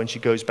well when she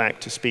goes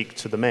back to speak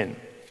to the men.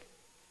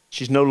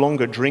 She's no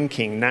longer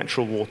drinking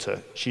natural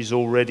water. She's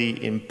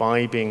already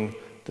imbibing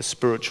the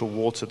spiritual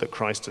water that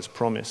Christ has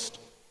promised.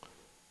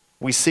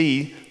 We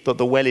see that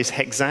the well is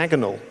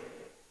hexagonal.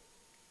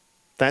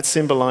 That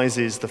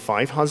symbolizes the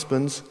 5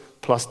 husbands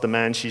plus the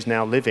man she's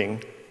now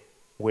living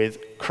with.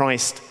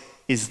 Christ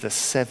is the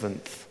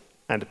 7th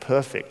and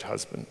perfect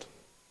husband.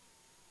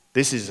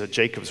 This is at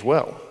Jacob's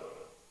well.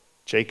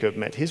 Jacob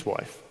met his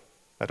wife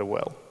at a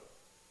well.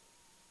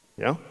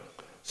 Yeah?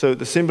 So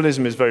the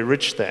symbolism is very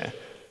rich there,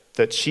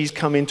 that she's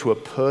come into a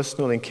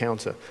personal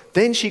encounter.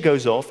 Then she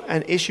goes off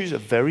and issues a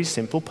very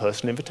simple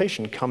personal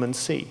invitation, come and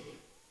see.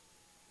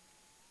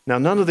 Now,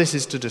 none of this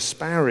is to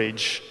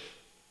disparage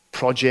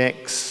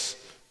projects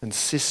and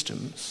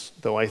systems,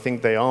 though I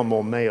think they are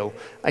more male.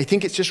 I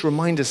think it's just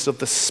remind us of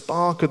the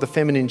spark of the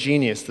feminine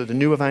genius, that the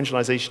new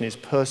evangelization is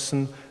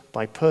person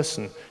by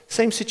person.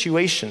 Same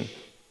situation,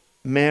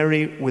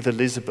 Mary with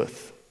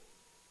Elizabeth.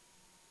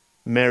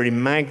 Mary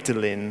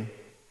Magdalene,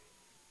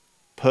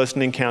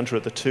 personal encounter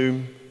at the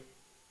tomb,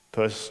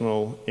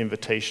 personal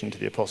invitation to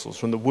the apostles.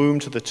 From the womb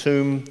to the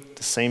tomb,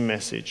 the same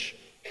message.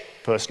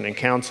 Personal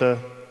encounter,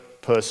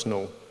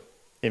 personal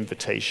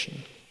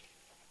invitation.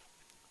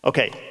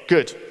 Okay,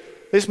 good.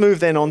 Let's move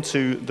then on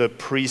to the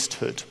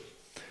priesthood.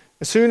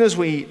 As soon as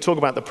we talk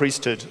about the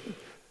priesthood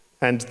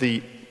and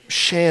the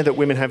share that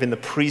women have in the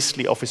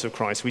priestly office of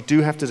Christ, we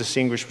do have to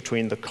distinguish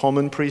between the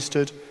common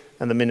priesthood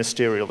and the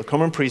ministerial. The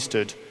common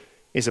priesthood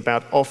is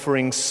about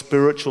offering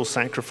spiritual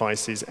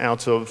sacrifices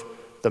out of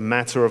the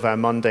matter of our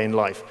mundane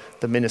life.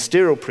 The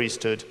ministerial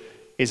priesthood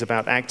is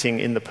about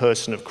acting in the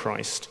person of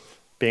Christ,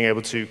 being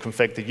able to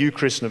confect the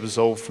Eucharist and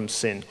absolve from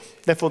sin.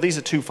 Therefore, these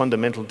are two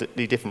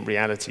fundamentally different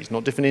realities,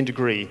 not different in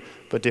degree,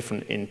 but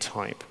different in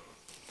type.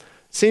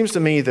 It seems to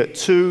me that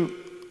two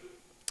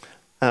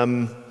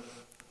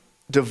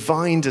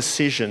divine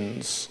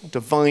decisions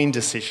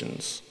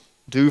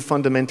do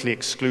fundamentally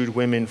exclude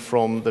women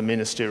from the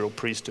ministerial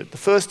priesthood. The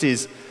first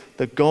is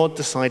that God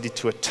decided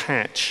to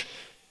attach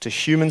to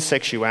human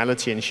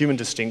sexuality and human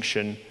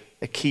distinction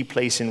a key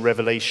place in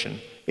Revelation.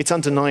 It's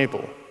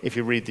undeniable if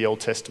you read the Old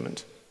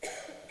Testament.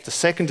 The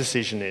second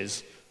decision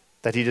is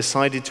that he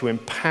decided to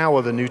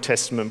empower the New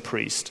Testament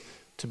priest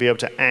to be able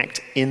to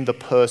act in the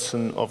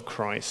person of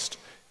Christ.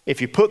 If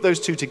you put those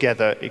two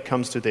together, it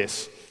comes to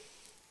this.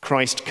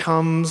 Christ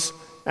comes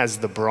as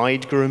the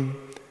bridegroom,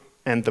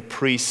 and the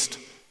priest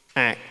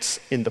acts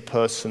in the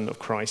person of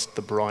Christ,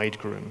 the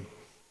bridegroom.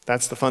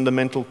 That's the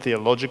fundamental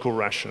theological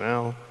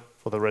rationale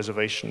for the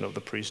reservation of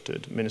the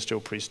priesthood,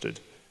 ministerial priesthood,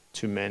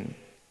 to men.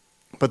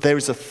 But there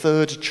is a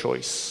third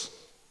choice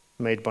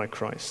made by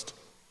Christ.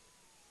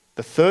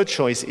 The third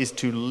choice is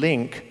to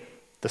link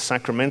the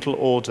sacramental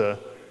order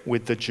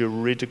with the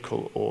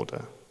juridical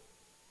order.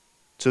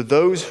 To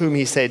those whom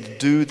he said,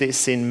 "Do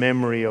this in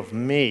memory of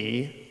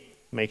me,"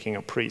 making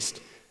a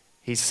priest,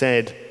 he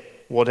said,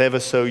 "Whatever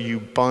so you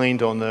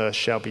bind on earth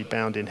shall be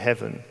bound in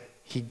heaven."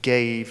 He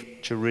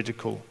gave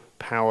juridical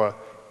power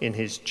in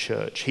his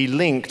church. He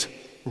linked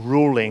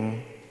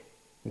ruling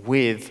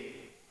with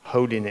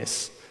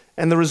holiness.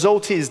 And the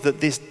result is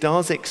that this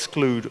does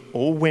exclude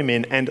all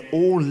women and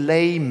all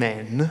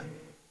laymen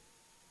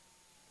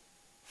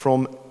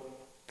from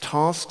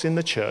tasks in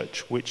the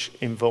church which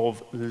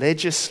involve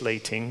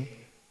legislating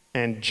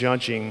and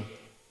judging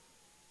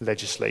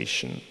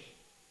legislation.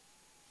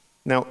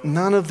 Now,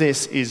 none of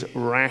this is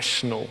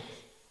rational.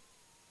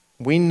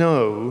 We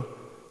know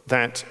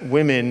that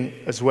women,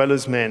 as well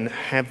as men,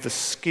 have the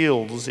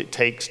skills it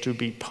takes to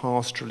be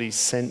pastorally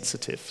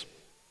sensitive.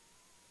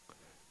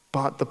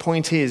 But the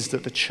point is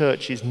that the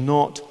church is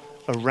not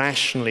a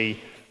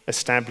rationally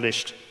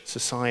established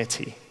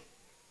society.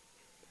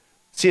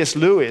 C.S.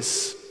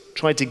 Lewis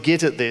tried to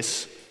get at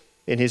this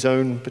in his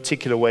own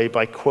particular way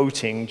by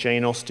quoting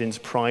Jane Austen's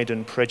Pride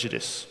and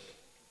Prejudice.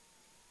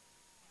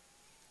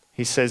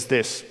 He says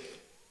this,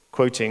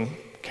 quoting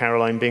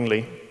Caroline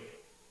Bingley,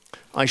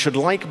 "I should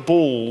like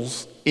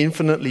balls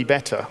infinitely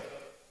better,"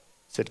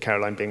 said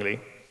Caroline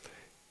Bingley,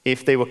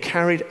 "if they were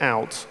carried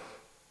out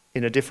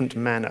in a different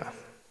manner.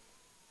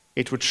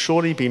 It would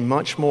surely be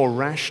much more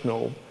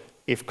rational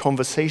if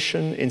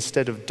conversation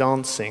instead of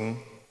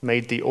dancing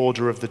made the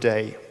order of the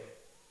day."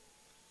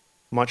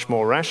 "Much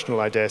more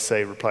rational, I dare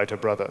say," replied her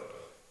brother,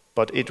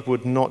 "but it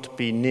would not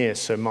be near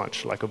so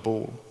much like a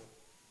ball."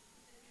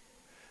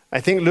 I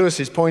think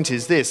Lewis's point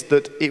is this,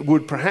 that it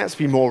would perhaps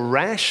be more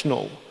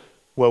rational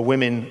were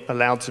women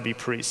allowed to be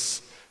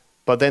priests,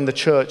 but then the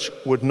church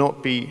would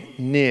not be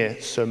near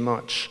so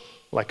much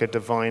like a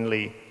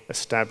divinely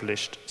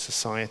established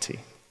society.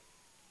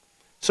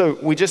 So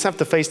we just have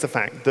to face the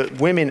fact that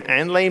women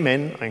and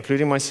laymen,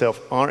 including myself,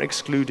 are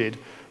excluded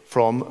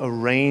from a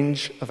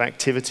range of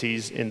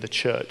activities in the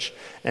church.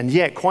 And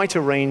yet quite a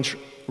range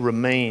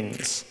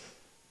remains.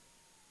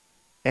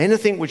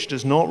 Anything which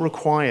does not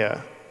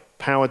require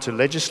power to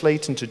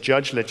legislate and to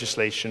judge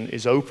legislation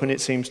is open, it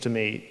seems to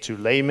me, to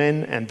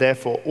laymen and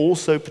therefore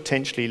also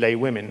potentially lay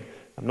women.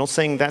 I'm not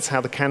saying that's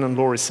how the canon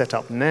law is set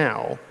up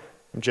now.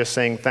 I'm just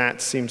saying that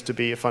seems to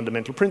be a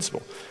fundamental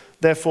principle.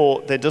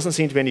 Therefore, there doesn't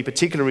seem to be any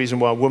particular reason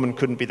why a woman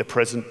couldn't be the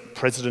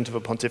president of a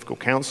pontifical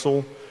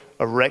council,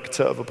 a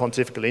rector of a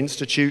pontifical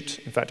institute.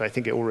 In fact, I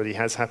think it already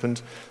has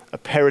happened. A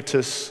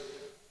peritus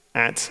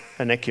at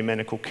an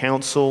ecumenical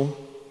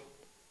council.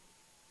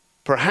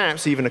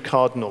 Perhaps even a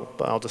cardinal,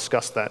 but I'll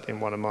discuss that in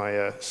one of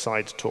my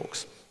side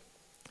talks.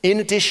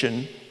 In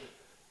addition,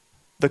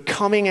 the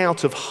coming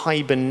out of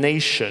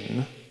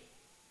hibernation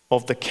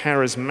of the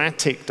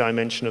charismatic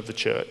dimension of the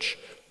church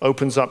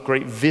opens up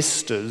great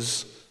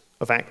vistas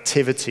of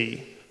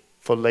activity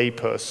for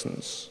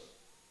laypersons.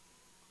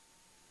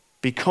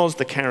 Because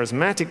the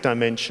charismatic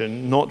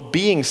dimension, not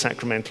being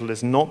sacramental,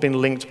 has not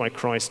been linked by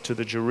Christ to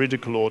the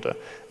juridical order.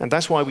 And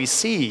that's why we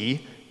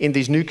see in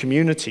these new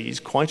communities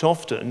quite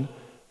often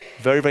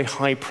very, very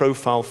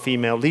high-profile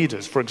female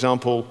leaders. For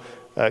example,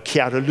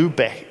 Chiara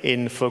Lubech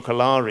in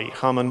Focolari,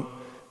 Herman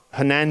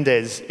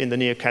Hernandez in the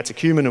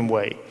Neo-Catechumenum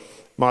Way,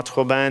 Marthe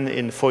Robin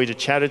in Foi de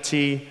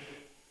Charity.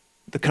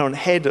 The current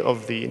head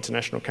of the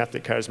International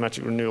Catholic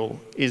Charismatic Renewal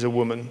is a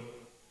woman,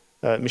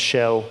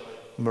 Michelle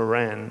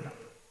Moran.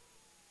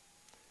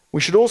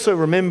 We should also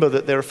remember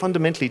that there are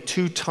fundamentally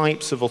two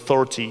types of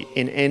authority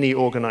in any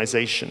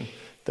organization.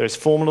 There is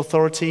formal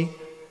authority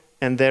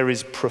and there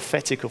is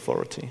prophetic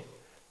authority.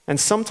 And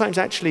sometimes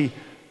actually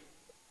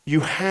you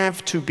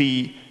have to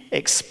be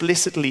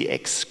explicitly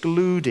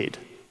excluded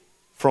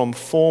from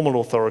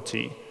formal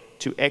authority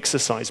to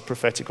exercise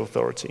prophetic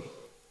authority.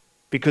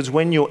 Because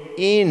when you're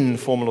in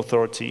formal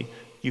authority,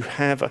 you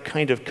have a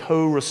kind of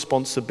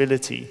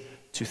co-responsibility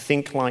to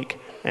think like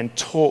and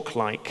talk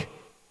like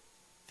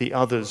the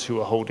others who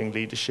are holding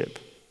leadership.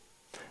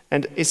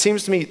 And it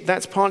seems to me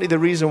that's partly the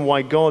reason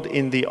why God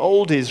in the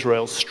old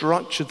Israel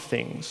structured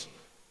things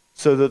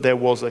so that there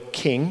was a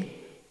king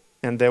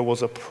and there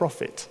was a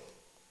prophet,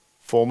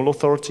 formal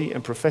authority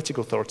and prophetic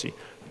authority.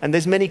 And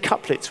there's many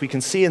couplets we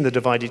can see in the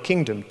divided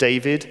kingdom,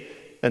 David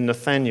and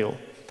Nathaniel,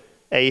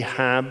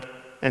 Ahab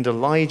and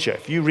Elijah.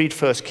 If you read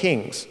 1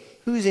 Kings,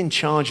 who's in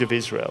charge of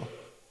Israel?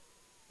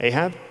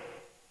 Ahab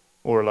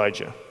or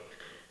Elijah?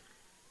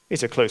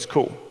 It's a close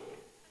call.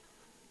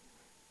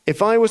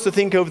 If I was to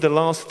think over the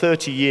last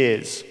 30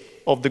 years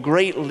of the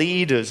great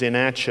leaders in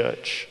our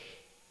church,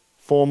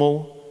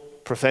 formal,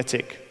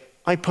 prophetic,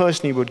 I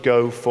personally would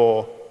go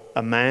for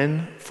a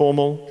man,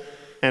 formal,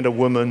 and a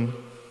woman,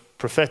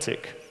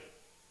 prophetic.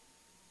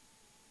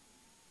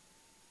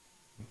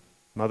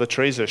 Mother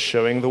Teresa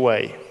showing the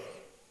way.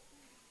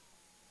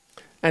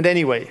 And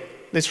anyway,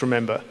 let's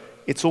remember,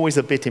 it's always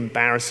a bit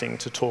embarrassing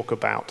to talk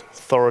about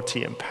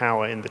authority and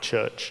power in the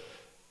church.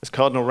 As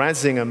Cardinal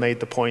Ratzinger made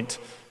the point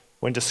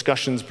when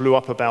discussions blew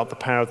up about the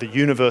power of the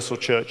universal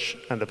church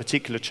and the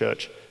particular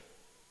church,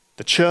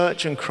 the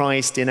church and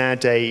Christ in our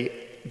day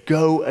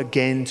go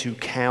again to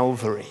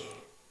Calvary.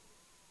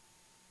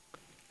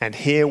 And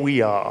here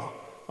we are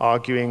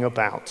arguing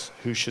about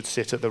who should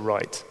sit at the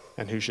right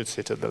and who should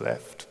sit at the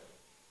left.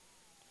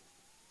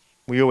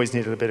 We always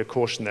needed a bit of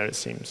caution there, it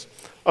seems.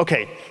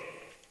 Okay,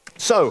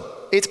 so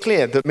it's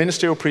clear that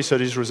ministerial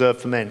priesthood is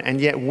reserved for men, and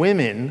yet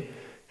women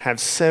have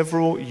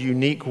several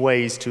unique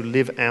ways to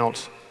live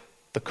out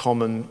the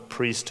common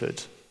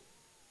priesthood,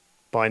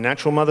 by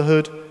natural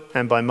motherhood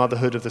and by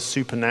motherhood of the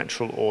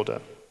supernatural order.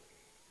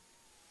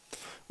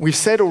 We've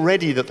said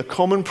already that the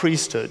common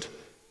priesthood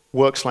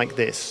works like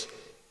this.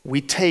 We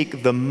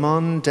take the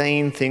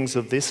mundane things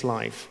of this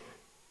life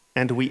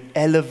and we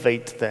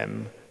elevate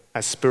them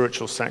as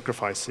spiritual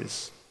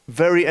sacrifices.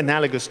 Very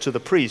analogous to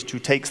the priest who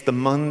takes the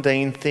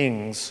mundane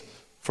things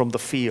from the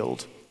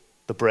field,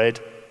 the bread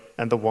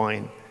and the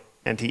wine,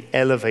 and he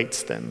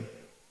elevates them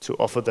to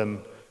offer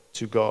them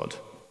to God.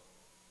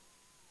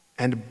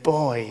 And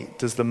boy,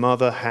 does the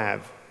mother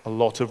have a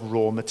lot of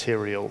raw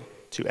material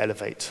to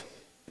elevate.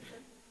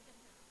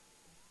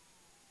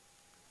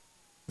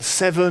 The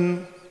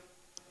 7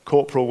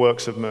 corporal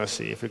works of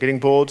mercy. If you're getting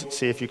bored,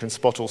 see if you can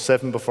spot all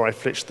 7 before I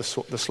flitch the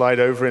slide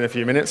over in a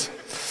few minutes.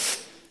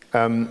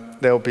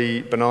 There'll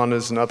be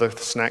bananas and other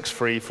snacks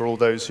free for all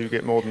those who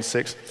get more than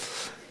 6.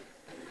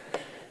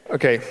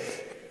 Okay.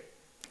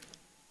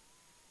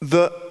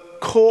 The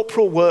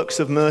corporal works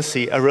of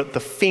mercy are at the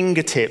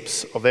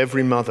fingertips of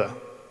every mother: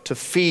 to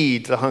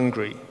feed the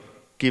hungry,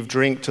 give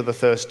drink to the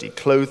thirsty,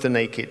 clothe the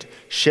naked,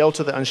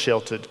 shelter the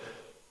unsheltered,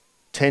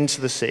 tend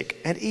to the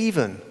sick, and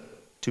even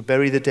to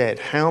bury the dead.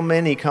 How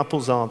many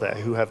couples are there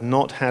who have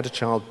not had a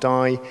child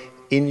die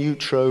in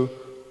utero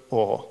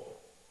or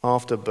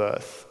after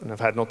birth and have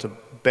had not to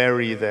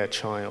bury their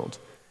child?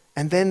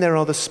 And then there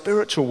are the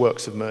spiritual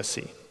works of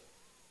mercy,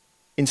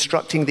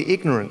 instructing the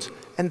ignorant.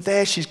 And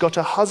there she's got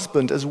a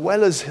husband as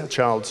well as her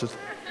child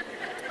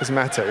as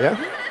matter, yeah?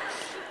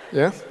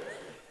 Yeah?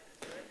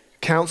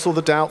 Counsel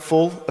the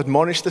doubtful,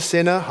 admonish the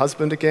sinner,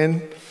 husband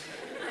again.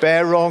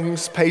 Bear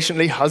wrongs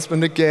patiently,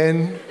 husband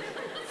again.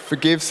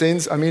 Forgive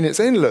sins. I mean,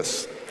 it's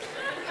endless.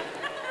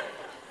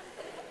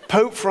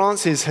 Pope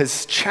Francis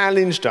has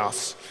challenged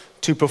us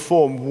to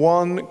perform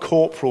 1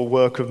 corporal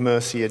work of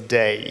mercy a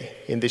day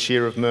in this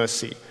year of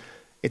mercy.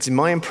 It's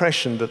my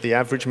impression that the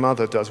average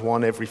mother does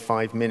 1 every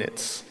 5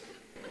 minutes.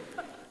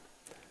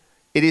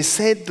 It is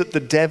said that the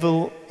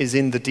devil is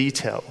in the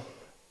detail,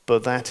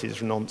 but that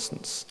is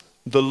nonsense.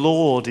 The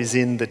Lord is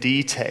in the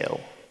detail,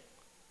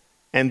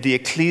 and the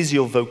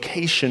ecclesial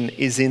vocation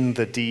is in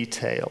the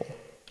detail.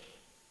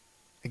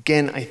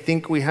 Again, I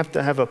think we have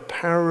to have a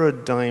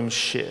paradigm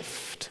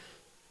shift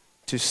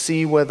to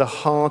see where the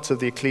heart of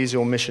the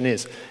ecclesial mission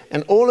is.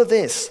 And all of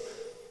this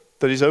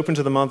that is open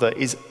to the mother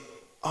is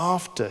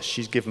after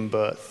she's given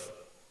birth.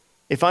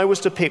 If I was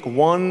to pick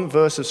 1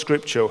 verse of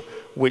scripture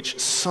which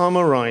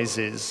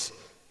summarizes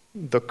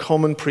the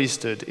common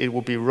priesthood, it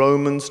will be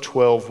Romans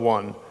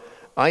 12:1.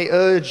 I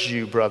urge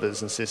you,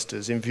 brothers and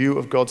sisters, in view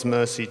of God's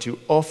mercy, to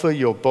offer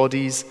your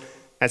bodies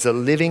as a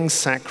living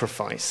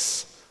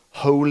sacrifice,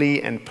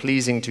 holy and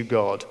pleasing to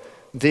God.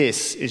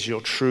 This is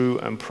your true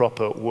and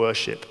proper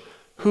worship.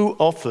 Who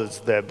offers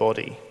their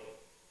body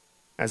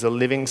as a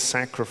living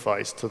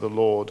sacrifice to the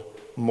Lord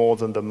more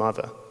than the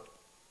mother?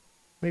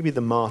 Maybe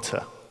the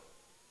martyr.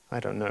 I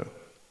don't know.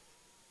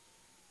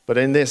 But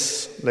in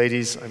this,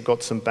 ladies, I've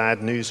got some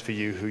bad news for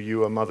you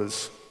who are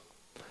mothers.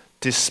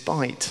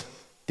 Despite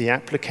the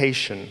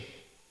application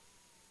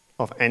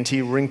of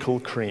anti-wrinkle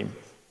cream,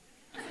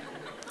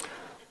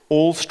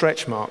 all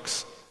stretch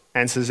marks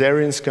and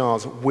cesarean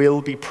scars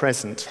will be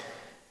present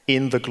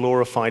in the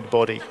glorified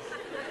body.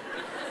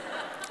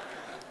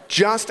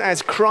 Just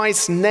as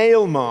Christ's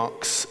nail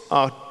marks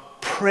are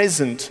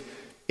present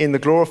in the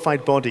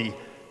glorified body,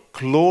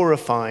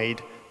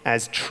 glorified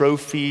as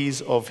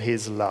trophies of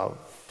his love.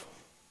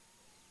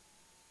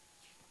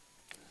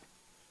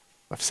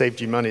 I've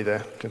saved you money there.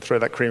 You can throw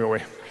that cream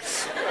away.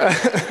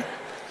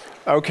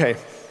 Okay.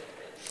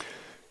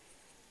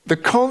 The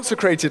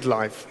consecrated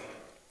life,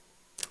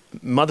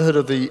 motherhood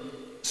of the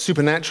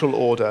supernatural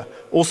order,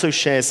 also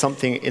shares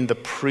something in the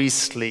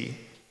priestly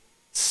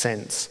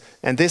sense.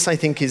 And this, I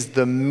think, is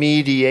the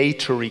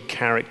mediatory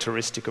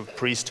characteristic of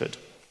priesthood.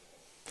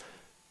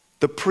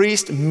 The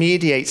priest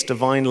mediates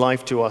divine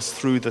life to us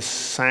through the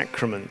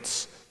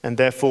sacraments, and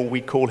therefore we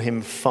call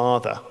him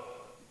Father.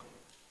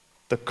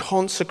 The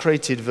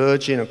consecrated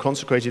virgin or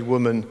consecrated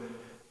woman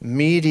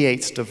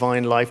mediates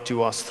divine life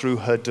to us through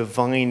her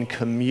divine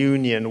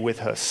communion with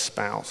her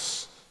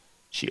spouse.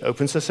 She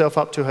opens herself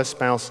up to her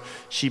spouse,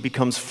 she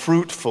becomes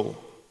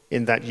fruitful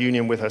in that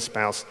union with her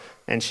spouse,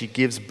 and she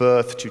gives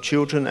birth to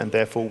children, and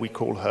therefore we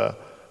call her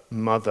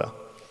mother.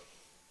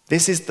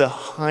 This is the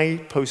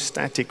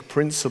hypostatic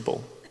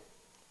principle.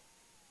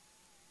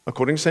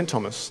 According to St.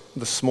 Thomas,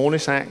 the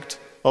smallest act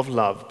of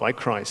love by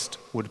Christ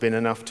would have been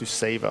enough to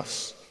save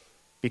us,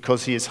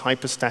 because he is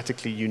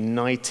hypostatically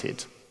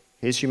united.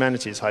 His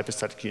humanity is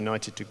hypostatically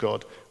united to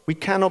God. We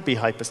cannot be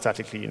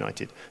hypostatically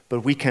united, but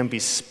we can be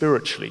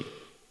spiritually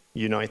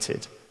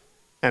united.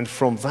 And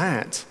from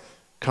that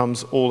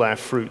comes all our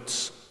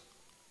fruits.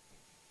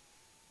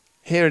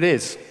 Here it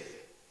is.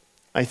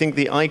 I think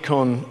the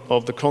icon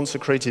of the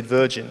consecrated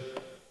virgin.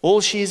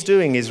 All she is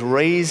doing is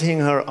raising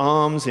her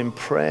arms in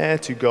prayer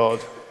to God,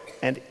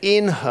 and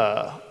in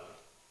her,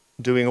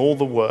 doing all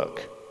the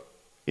work,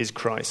 is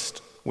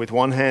Christ. With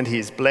one hand, he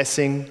is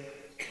blessing.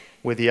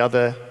 With the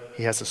other,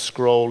 he has a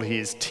scroll, he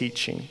is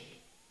teaching.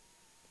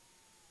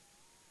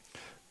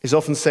 It's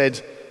often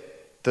said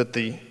that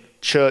the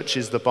church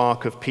is the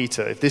bark of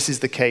Peter. If this is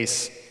the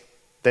case,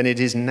 then it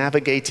is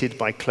navigated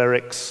by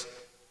clerics,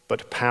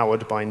 but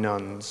powered by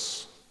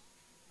nuns.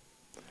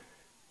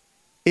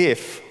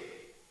 If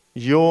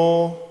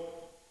your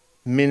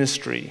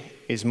ministry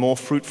is more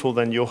fruitful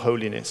than your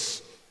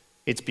holiness,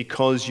 it's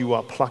because you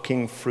are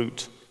plucking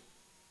fruit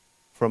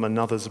from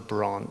another's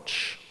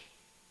branch.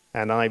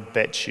 And I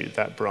bet you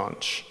that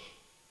branch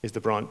is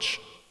the branch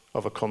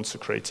of a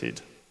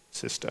consecrated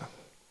sister.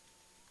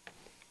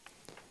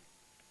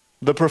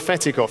 The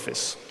prophetic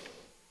office.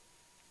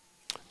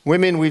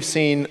 Women, we've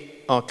seen,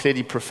 are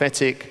clearly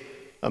prophetic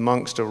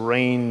amongst a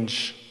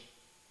range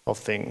of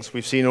things.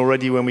 We've seen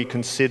already when we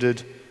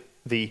considered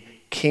the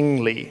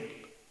kingly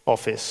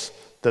office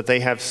that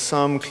they have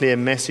some clear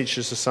message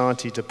to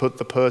society to put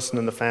the person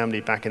and the family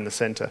back in the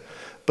center.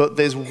 But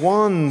there's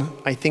one,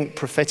 I think,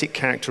 prophetic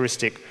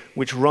characteristic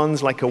which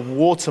runs like a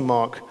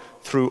watermark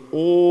through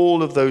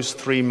all of those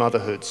three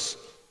motherhoods: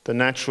 the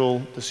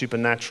natural, the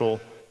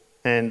supernatural,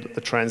 and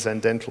the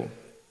transcendental.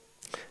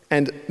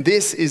 And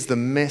this is the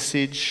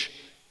message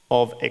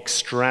of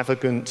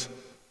extravagant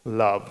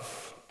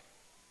love.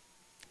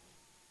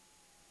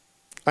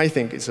 I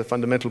think it's a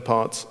fundamental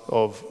part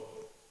of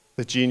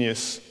the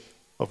genius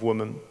of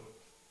woman.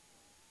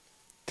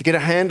 To get a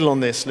handle on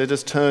this, let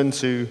us turn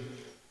to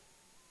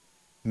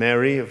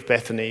Mary of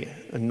Bethany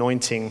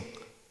anointing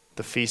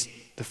the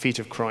feet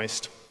of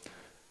Christ.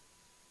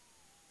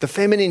 The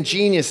feminine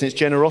genius in its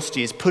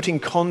generosity is put in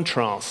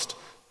contrast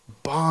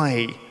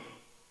by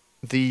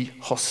the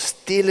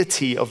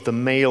hostility of the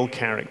male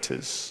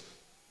characters.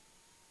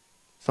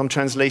 Some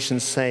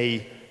translations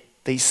say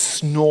they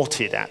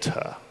snorted at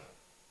her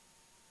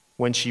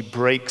when she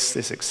breaks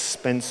this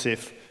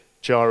expensive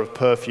jar of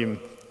perfume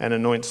and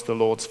anoints the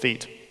Lord's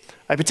feet.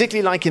 I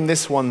particularly like in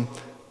this one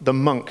the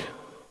monk,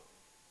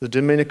 the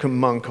Dominican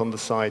monk on the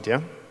side,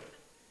 yeah?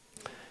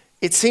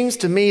 It seems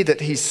to me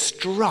that he's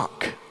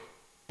struck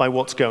by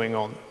what's going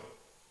on.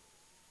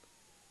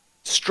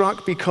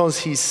 Struck because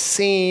he's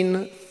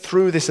seen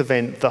through this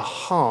event the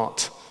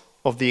heart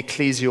of the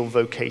ecclesial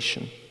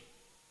vocation.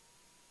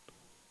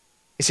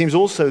 It seems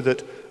also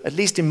that, at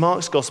least in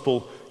Mark's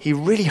gospel, he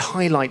really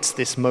highlights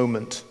this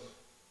moment.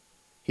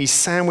 He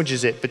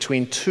sandwiches it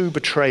between two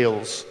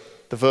betrayals.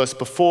 The verse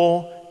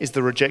before is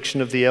the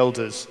rejection of the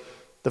elders.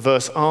 The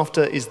verse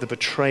after is the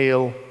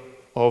betrayal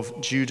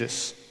of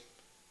Judas.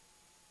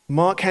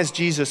 Mark has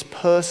Jesus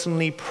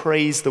personally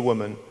praise the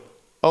woman.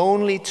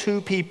 Only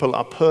two people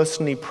are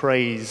personally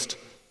praised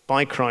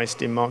by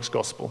Christ in Mark's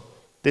gospel.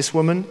 This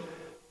woman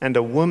and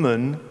a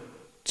woman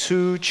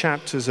 2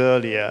 chapters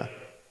earlier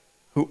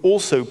who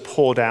also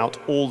poured out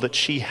all that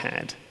she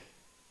had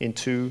in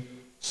 2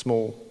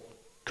 small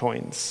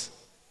coins.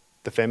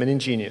 The feminine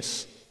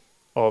genius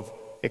of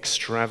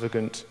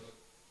extravagant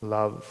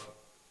love.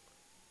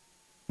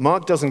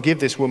 Mark doesn't give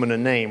this woman a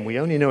name. We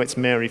only know it's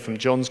Mary from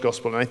John's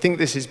gospel. And I think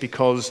this is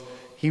because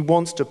he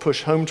wants to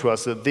push home to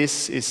us that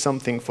this is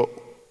something for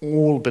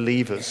all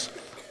believers.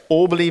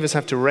 All believers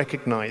have to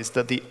recognize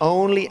that the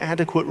only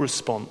adequate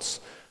response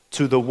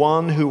to the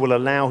one who will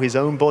allow his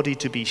own body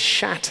to be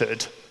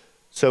shattered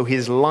so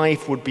his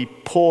life would be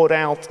poured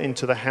out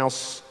into the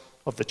house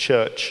of the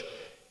church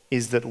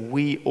is that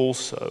we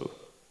also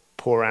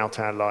pour out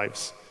our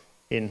lives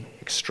in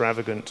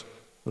extravagant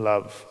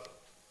love.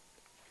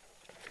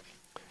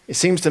 It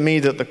seems to me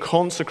that the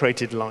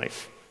consecrated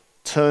life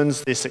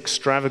turns this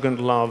extravagant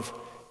love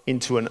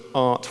into an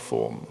art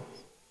form.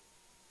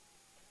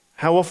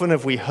 How often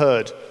have we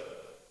heard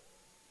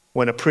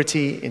when a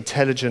pretty,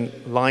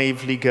 intelligent,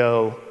 lively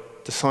girl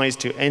decides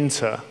to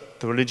enter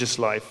the religious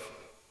life,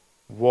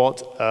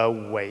 what a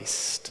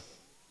waste.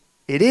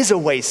 It is a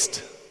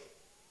waste.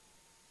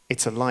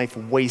 It's a life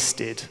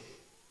wasted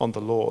on the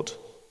Lord.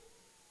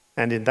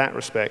 And in that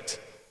respect,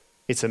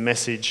 it's a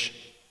message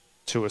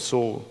to us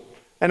all.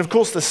 And of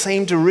course, the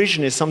same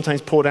derision is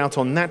sometimes poured out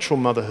on natural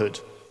motherhood,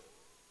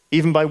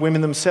 even by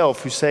women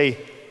themselves who say,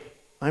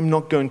 I'm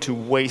not going to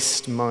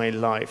waste my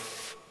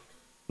life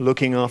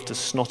looking after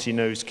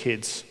snotty-nosed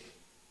kids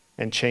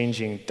and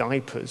changing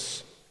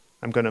diapers.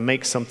 I'm going to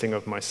make something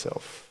of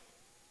myself.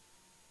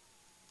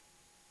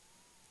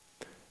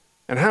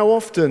 And how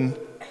often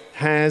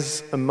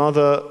has a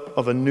mother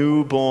of a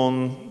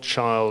newborn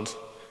child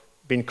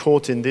been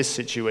caught in this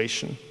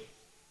situation?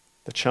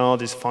 The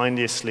child is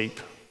finally asleep.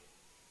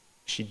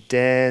 She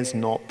dares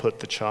not put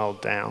the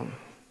child down.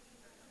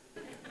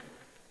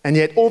 And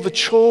yet all the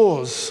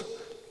chores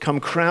come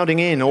crowding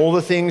in, all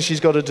the things she's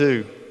got to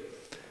do.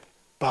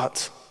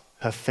 But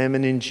her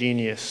feminine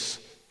genius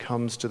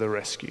comes to the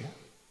rescue.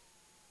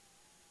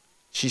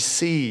 She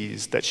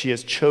sees that she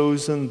has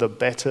chosen the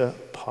better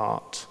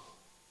part,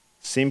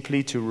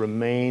 simply to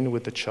remain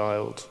with the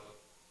child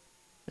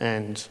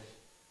and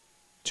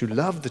to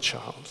love the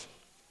child.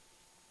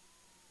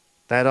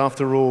 That,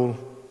 after all,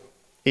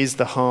 is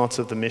the heart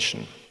of the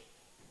mission.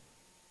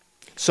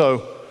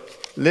 So,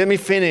 let me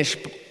finish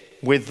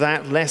with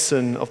that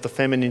lesson of the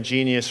feminine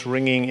genius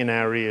ringing in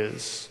our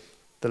ears.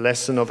 The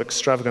lesson of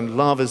extravagant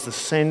love as the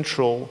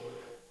central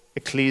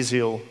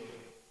ecclesial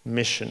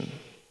mission.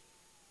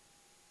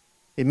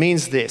 It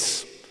means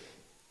this,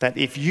 that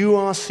if you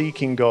are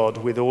seeking God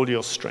with all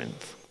your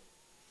strength,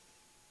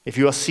 if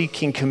you are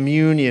seeking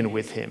communion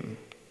with Him,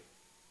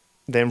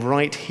 then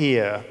right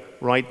here,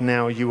 right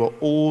now, you are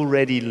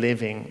already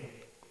living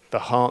the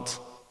heart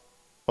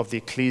of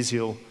the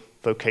ecclesial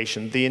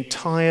vocation, the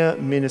entire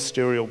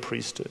ministerial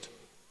priesthood,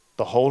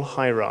 the whole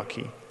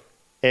hierarchy.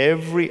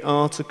 Every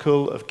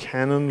article of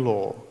canon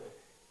law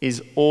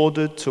is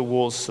ordered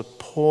towards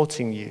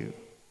supporting you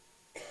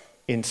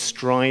in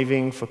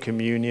striving for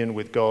communion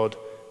with God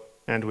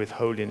and with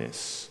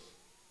holiness.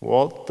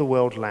 What the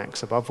world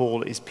lacks, above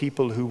all, is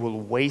people who will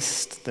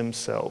waste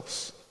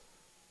themselves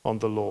on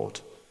the Lord.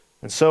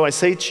 And so I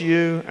say to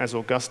you, as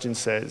Augustine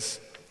says,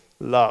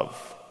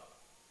 love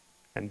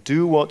and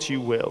do what you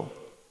will,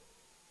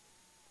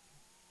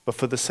 but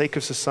for the sake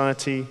of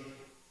society,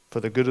 for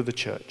the good of the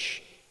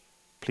church,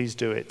 please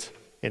do it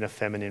in a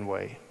feminine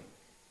way.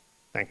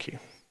 Thank you.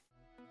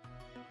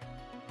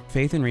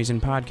 Faith and Reason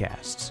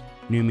podcasts.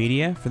 New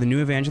media for the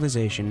new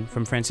evangelization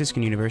from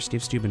Franciscan University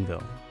of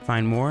Steubenville.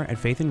 Find more at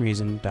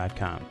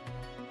faithandreason.com.